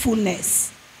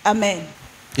deceitfulness. Amen.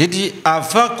 Il dit,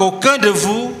 afin qu'aucun de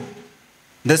vous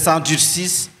ne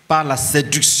s'endurcisse par la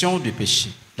séduction du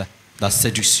péché. La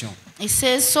séduction. It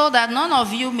says, so that none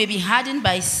of you may be hardened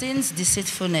by sin's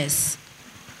deceitfulness.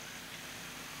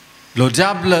 Le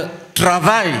diable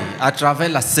travaille à travers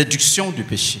la séduction du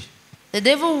péché. The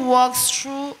devil works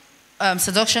through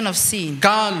seduction of sin.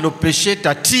 Quand le péché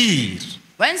t'attire,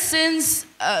 When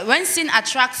sin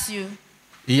attracts you,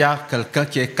 il y a quelqu'un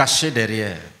qui est caché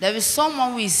derrière. there is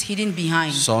someone who is hidden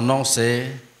behind. Son nom His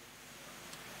name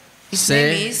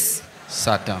c'est is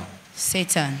Satan.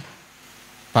 Satan,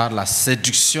 Par la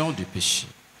séduction du péché.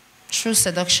 through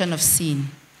seduction of sin.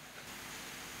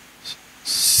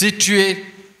 Si tu es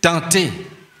tenté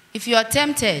If you are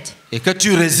tempted et que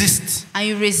tu résistes, and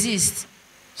you resist,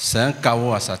 c'est un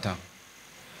chaos à Satan.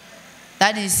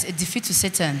 that is a defeat to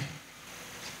Satan.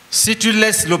 Si tu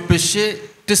laisses le péché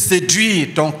te séduire,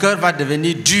 ton cœur va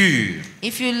devenir dur.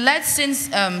 If you let sin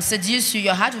seduce you,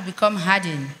 your heart will become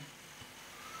hardened.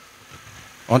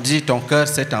 On dit ton cœur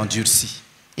s'est endurci.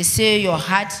 They say your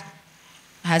heart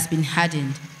has been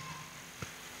hardened.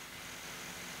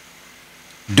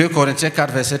 2 Corinthiens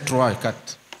 4, versets 3 et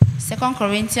 4. 2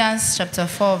 Corinthians chapter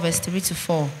 4, verse 3 to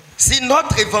 4. Si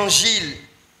notre évangile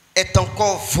est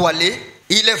encore voilé,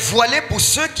 il est voilé pour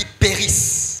ceux qui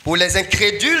périssent, pour les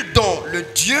incrédules dont le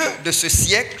Dieu de ce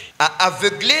siècle a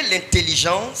aveuglé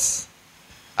l'intelligence,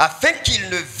 afin qu'ils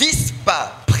ne vissent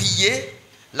pas briller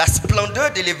la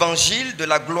splendeur de l'évangile de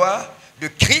la gloire de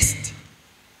Christ,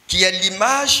 qui est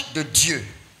l'image de Dieu.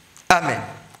 Amen.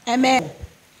 Amen.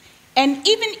 And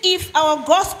even if our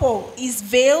gospel is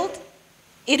veiled,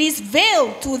 it is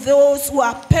veiled to those who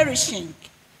are perishing.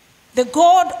 The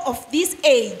God of this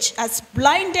age has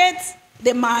blinded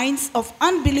the minds of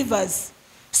unbelievers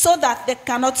so that they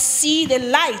cannot see the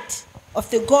light of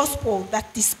the gospel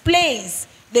that displays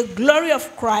the glory of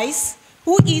Christ,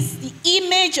 who is the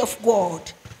image of God.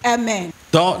 Amen.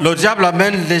 Donc le diable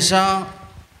amène les gens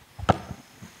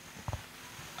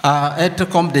à être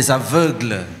comme des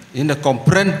aveugles. Ils ne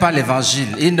comprennent pas l'évangile.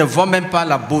 Ils ne voient même pas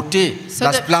la beauté,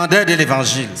 la splendeur de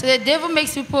l'évangile. So the devil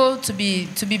makes people to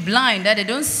be blind, that they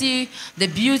don't see the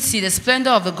beauty, the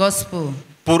splendor of the gospel.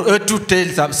 Pour eux,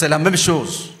 c'est la même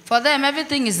chose. For them,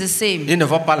 everything is the same. Ils ne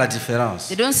voient pas la différence.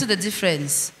 They don't see the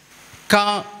difference.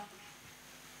 Quand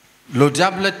le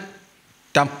diable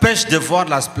t'empêche de voir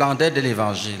la splendeur de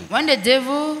l'évangile, When the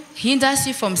devil hinders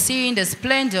you from seeing the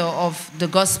splendor of the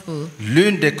gospel,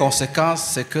 l'une des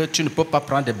conséquences, c'est que tu ne peux pas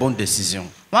prendre de bonnes décisions.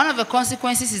 one of the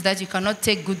consequences is that you cannot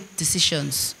take good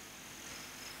decisions.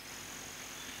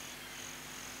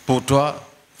 Pour toi,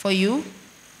 For you,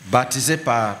 baptisé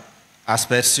par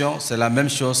aspersion, c'est la même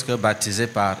chose que baptisé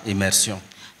par immersion.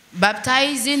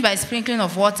 baptizing by sprinkling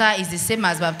of water is the same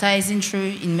as baptizing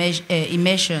through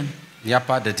immersion. Il n'y a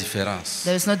pas de différence.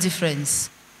 There is no difference.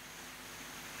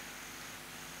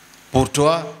 Pour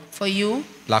toi, For you,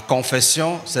 la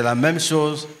confession, c'est la même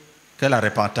chose que la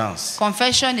repentance.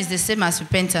 confession is the same as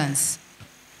repentance.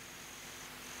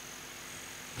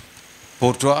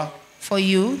 Pour toi, For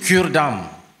you, cure d'âme,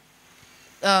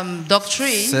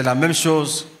 doctrine, c'est la même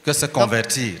chose que se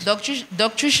convertir.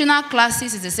 doctrinal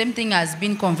classes is the same thing as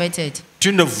being converted.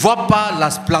 Tu ne vois pas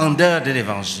la splendeur de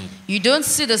l'évangile. You don't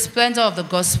see the splendor of the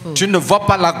gospel. Tu ne vois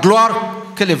pas la gloire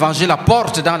que l'évangile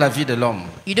apporte dans la vie de l'homme.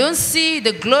 You don't see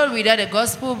the glory that the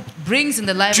gospel brings in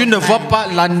the life Tu of ne man. vois pas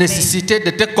la nécessité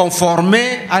de te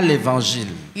conformer à l'évangile.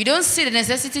 You don't see the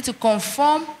necessity to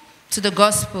conform to the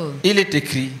gospel. Il est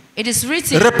écrit, It is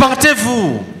written,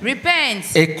 repentez-vous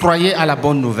repent et croyez à la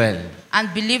bonne nouvelle. and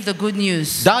believe the good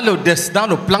news. Dans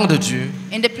le plan de Dieu,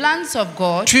 In the plans of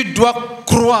God, tu dois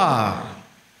croire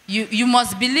you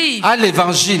must believe à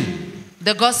l'évangile.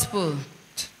 the gospel.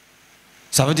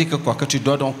 Ça veut dire que quoi? Que tu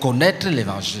dois donc connaître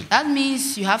l'évangile. That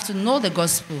means you have to know the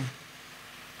gospel.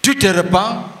 Tu te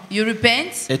repens You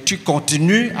repent et tu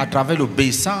continues à travers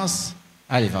l'obéissance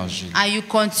à l'évangile. and you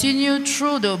continue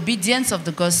through the obedience of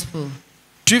the gospel.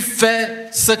 Tu fais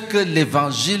ce que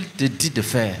l'évangile te dit de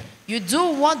faire. You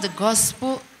do what the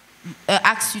gospel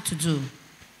asks you to do.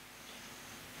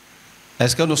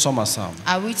 Est-ce que nous sommes ensemble?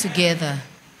 Are we together?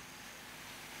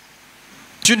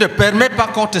 Tu ne permets pas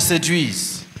qu'on te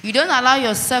séduise. You don't allow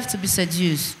yourself to be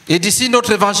seduced. Et d'ici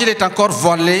notre évangile est encore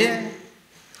voilé.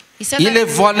 He said, Il est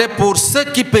that, voilé pour ceux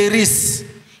qui périssent.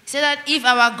 he said that if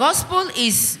our gospel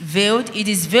is veiled, it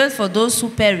is veiled for those who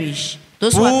perish,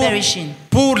 those who are perishing.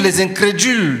 Pour les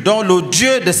incrédules dont le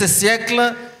Dieu de ce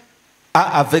siècle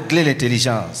a aveuglé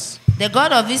l'intelligence. The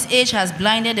God of this age has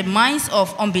blinded the minds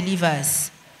of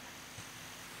unbelievers.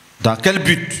 Dans quel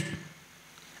but?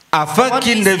 Afin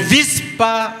qu'ils ne vissent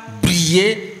pas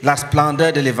briller la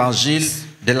splendeur de l'évangile,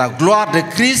 de la gloire de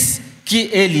Christ qui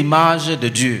est l'image de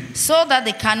Dieu. So that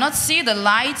they cannot see the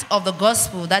light of the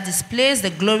gospel that displays the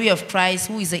glory of Christ,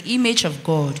 who is the image of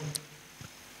God.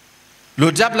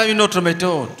 Le diable a une autre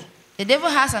méthode. The devil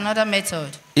has another method.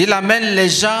 Il amène les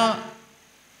gens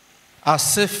à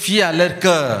se fier à leur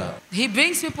cœur. He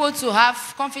brings people to have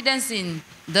confidence in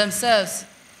themselves,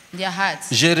 in their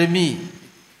hearts. Jérémie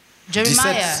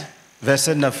Jeremiah, 17,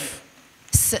 verset 9.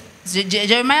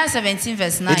 Jeremiah 17,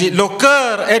 verse 9. Il dit, le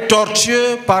cœur est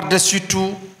tortueux par-dessus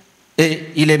tout et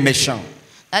il est méchant.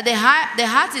 That the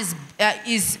heart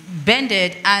is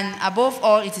bended, and above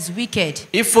all it is wicked.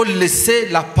 Il faut laisser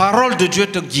la parole de Dieu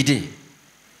te guider.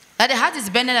 That the heart is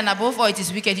bended, and above all it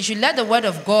is wicked. You should let the word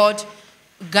of God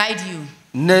guide you.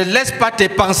 Ne laisse pas tes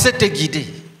pensées te guider.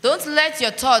 Don't let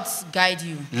your thoughts guide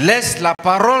you. Laisse la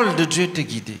parole de Dieu te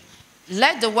guider.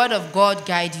 Let the word of God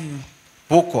guide you.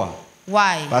 Pourquoi?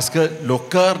 Why? Parce que le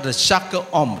cœur de chaque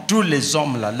homme, tous les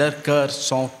hommes là, leurs cœurs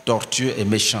sont tortueux et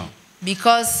méchants.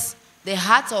 Because the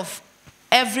heart of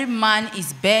every man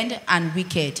is bent and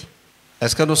wicked.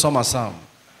 Est-ce que nous sommes ensemble?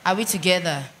 Are we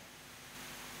together?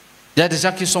 Il y a des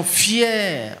gens qui sont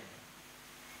fiers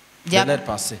de There leurs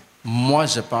pensées. Moi,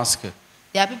 je pense que.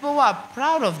 are people who are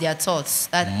proud of their thoughts.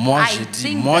 That Moi, I je dis.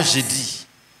 think Moi, that. je dis.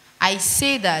 I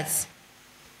say that.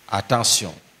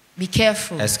 Attention. Be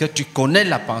careful. Est-ce que tu connais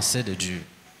la pensée de Dieu?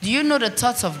 Do you know the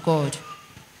thoughts of God?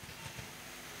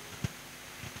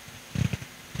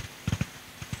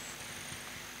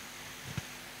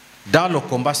 Dans le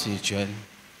combat spirituel,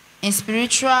 In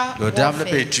spiritual le diable peut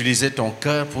warfare, utiliser ton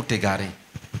cœur pour t'égarer.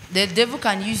 the devil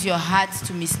can use your heart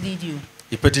to mislead you.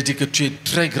 Il peut te dire que tu es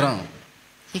très grand,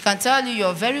 He can tell you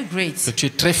you're very great que tu es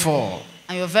très fort,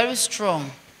 and you're very strong,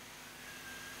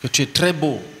 que tu es très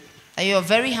beau, and you're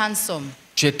very handsome,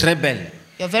 tu es très belle.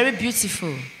 you're very beautiful.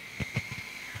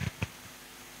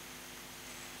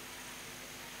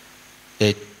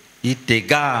 Et il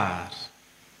t'égare.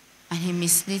 And he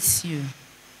misleads you.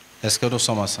 Est-ce que nous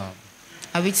sommes ensemble?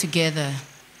 Are we together?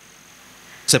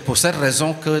 C'est pour cette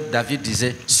raison que David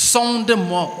disait,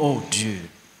 sonde-moi, ô Dieu.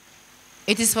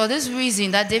 It is for this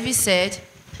reason that David said,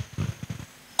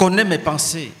 Connais mes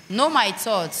pensées. know my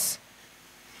thoughts.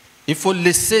 Il faut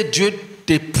laisser Dieu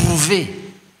t'éprouver.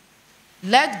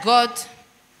 Let God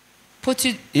put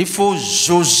you. Il faut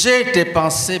jauger tes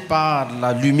pensées par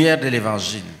la lumière de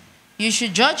l'évangile. You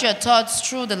should judge your thoughts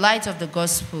through the light of the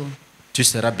gospel. Tu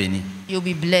seras béni. You'll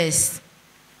be blessed.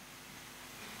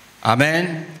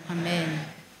 Amen. Amen.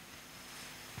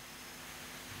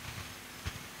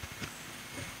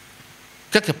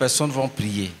 Quelques personnes vont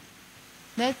prier.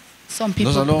 Let some Nous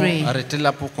people allons pray. arrêter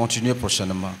là pour continuer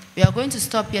prochainement. We are going to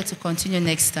stop here to continue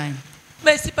next time.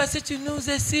 Merci parce que tu nous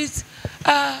incites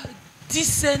à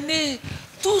discerner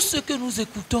tout ce que nous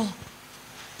écoutons.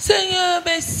 Seigneur,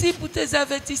 merci pour tes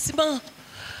avertissements.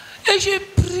 Et je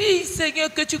prie,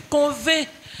 Seigneur, que tu convaincs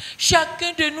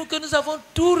chacun de nous que nous avons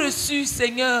tout reçu,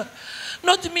 Seigneur.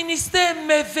 Notre ministère est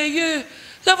merveilleux.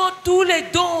 Nous avons tous les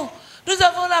dons. Nous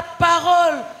avons la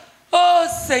parole. Oh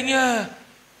Seigneur,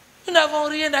 nous n'avons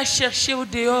rien à chercher au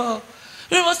dehors.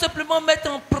 Nous devons simplement mettre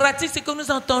en pratique ce que nous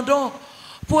entendons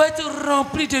pour être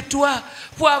remplis de toi,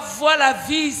 pour avoir la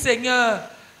vie, Seigneur.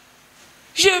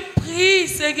 Je prie,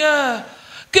 Seigneur,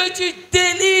 que tu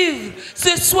délivres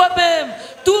ce soir même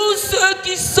tous ceux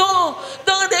qui sont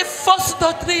dans des fausses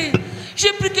doctrines. Je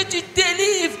prie que tu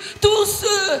délivres tous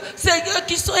ceux, Seigneur,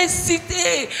 qui sont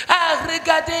incités à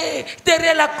regarder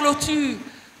derrière la clôture.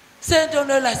 Seigneur,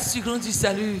 donne-leur l'assurance du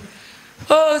salut.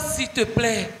 Oh, s'il te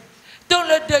plaît,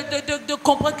 donne-leur de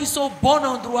comprendre qu'ils sont au bon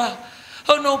endroit.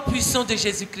 Au nom puissant de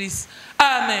Jésus-Christ.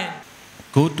 Amen.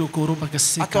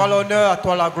 À toi l'honneur, à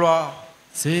toi la gloire.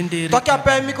 Toi qui as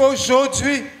permis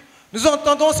qu'aujourd'hui, nous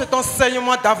entendons cet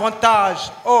enseignement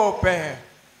davantage, oh Père.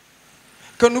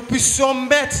 Que nous puissions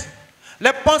mettre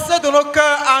les pensées de nos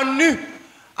cœurs à nu,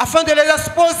 afin de les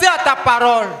exposer à ta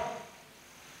parole.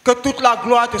 Que toute la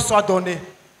gloire te soit donnée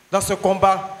dans ce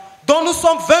combat, dont nous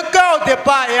sommes vainqueurs au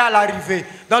départ et à l'arrivée,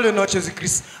 dans le nom de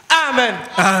Jésus-Christ. Amen.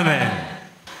 Amen.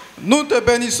 Nous te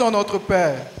bénissons, notre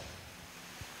Père,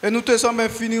 et nous te sommes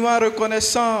infiniment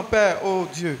reconnaissants, Père, oh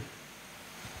Dieu.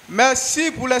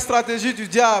 Merci pour les stratégies du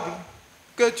diable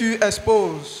que tu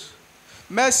exposes.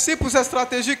 Merci pour ces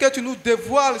stratégies que tu nous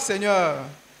dévoiles, Seigneur.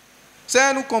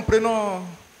 Seigneur, nous comprenons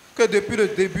que depuis le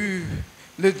début,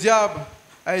 le diable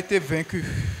a été vaincu.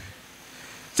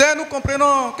 Seigneur, nous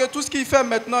comprenons que tout ce qu'il fait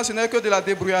maintenant, ce n'est que de la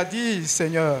débrouillardise,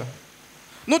 Seigneur.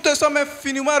 Nous te sommes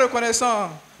infiniment reconnaissants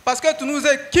parce que tu nous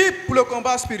équipes pour le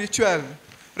combat spirituel.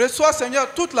 Reçois, Seigneur,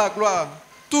 toute la gloire,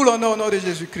 tout l'honneur au nom de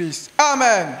Jésus-Christ.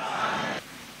 Amen.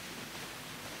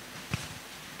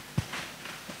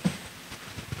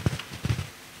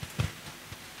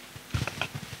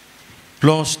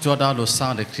 Plonge-toi dans le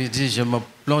sang de Christ. Dis, je me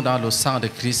plonge dans le sang de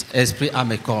Christ, esprit,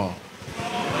 âme et corps.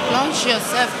 Plunge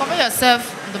yourself, cover yourself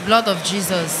in the blood of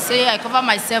Jesus. Say, I cover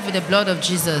myself with the blood of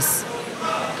Jesus.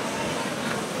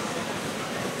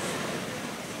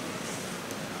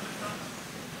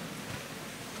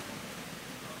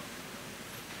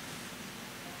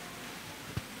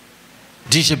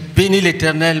 Dis, je bénis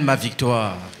l'Éternel, ma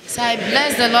victoire. Say, I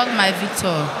bless the Lord, my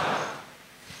victor.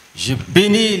 Je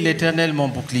bénis l'Éternel, mon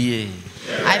bouclier.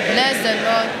 I bless the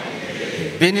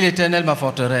Lord. Bénis l'Éternel, ma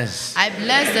forteresse. I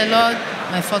bless the Lord,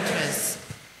 my fortress.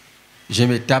 Je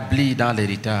m'établis dans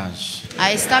l'héritage.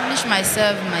 I establish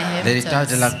myself in my L'héritage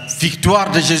de inheritance. la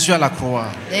victoire de Jésus à la croix.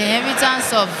 The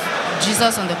inheritance of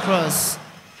Jesus on the cross.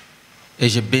 Et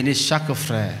je bénis chaque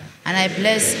frère And I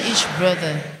bless each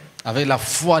brother avec la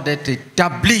foi d'être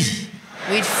établi.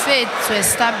 with faith to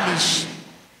establish.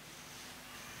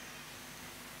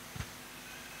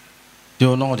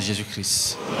 Au nom de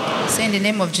Jésus-Christ. Say in the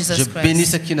name of Jesus Je bénis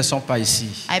Christ. ceux qui ne sont pas ici.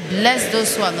 I bless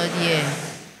those who are not here.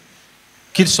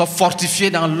 Qu'ils soient fortifiés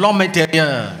dans l'homme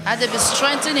intérieur. That they be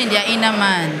strengthened in their inner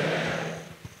man.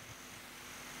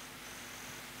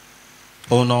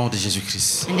 Au nom de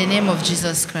Jésus-Christ. In the name of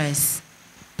Jesus Christ.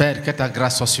 Père, que ta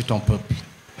grâce soit sur ton peuple.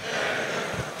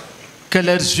 Que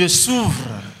leurs yeux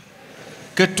s'ouvrent.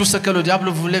 Que tout ce que le diable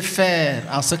voulait faire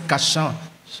en se cachant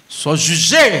soit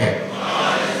jugé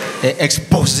et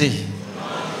exposé.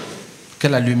 Que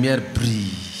la lumière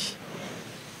brille.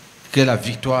 Que la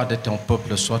victoire de ton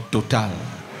peuple soit totale.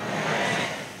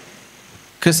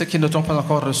 Que ceux qui ne t'ont pas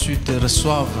encore reçu te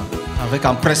reçoivent avec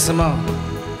empressement.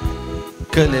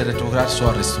 Que les rétrogrades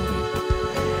soient restaurés.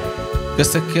 Que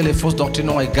ceux que les fausses doctrines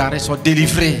ont égarés soient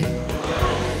délivrés.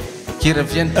 Qu'ils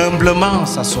reviennent humblement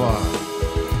s'asseoir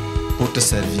pour te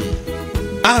servir.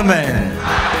 Amen.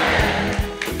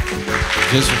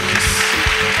 Jésus-Christ.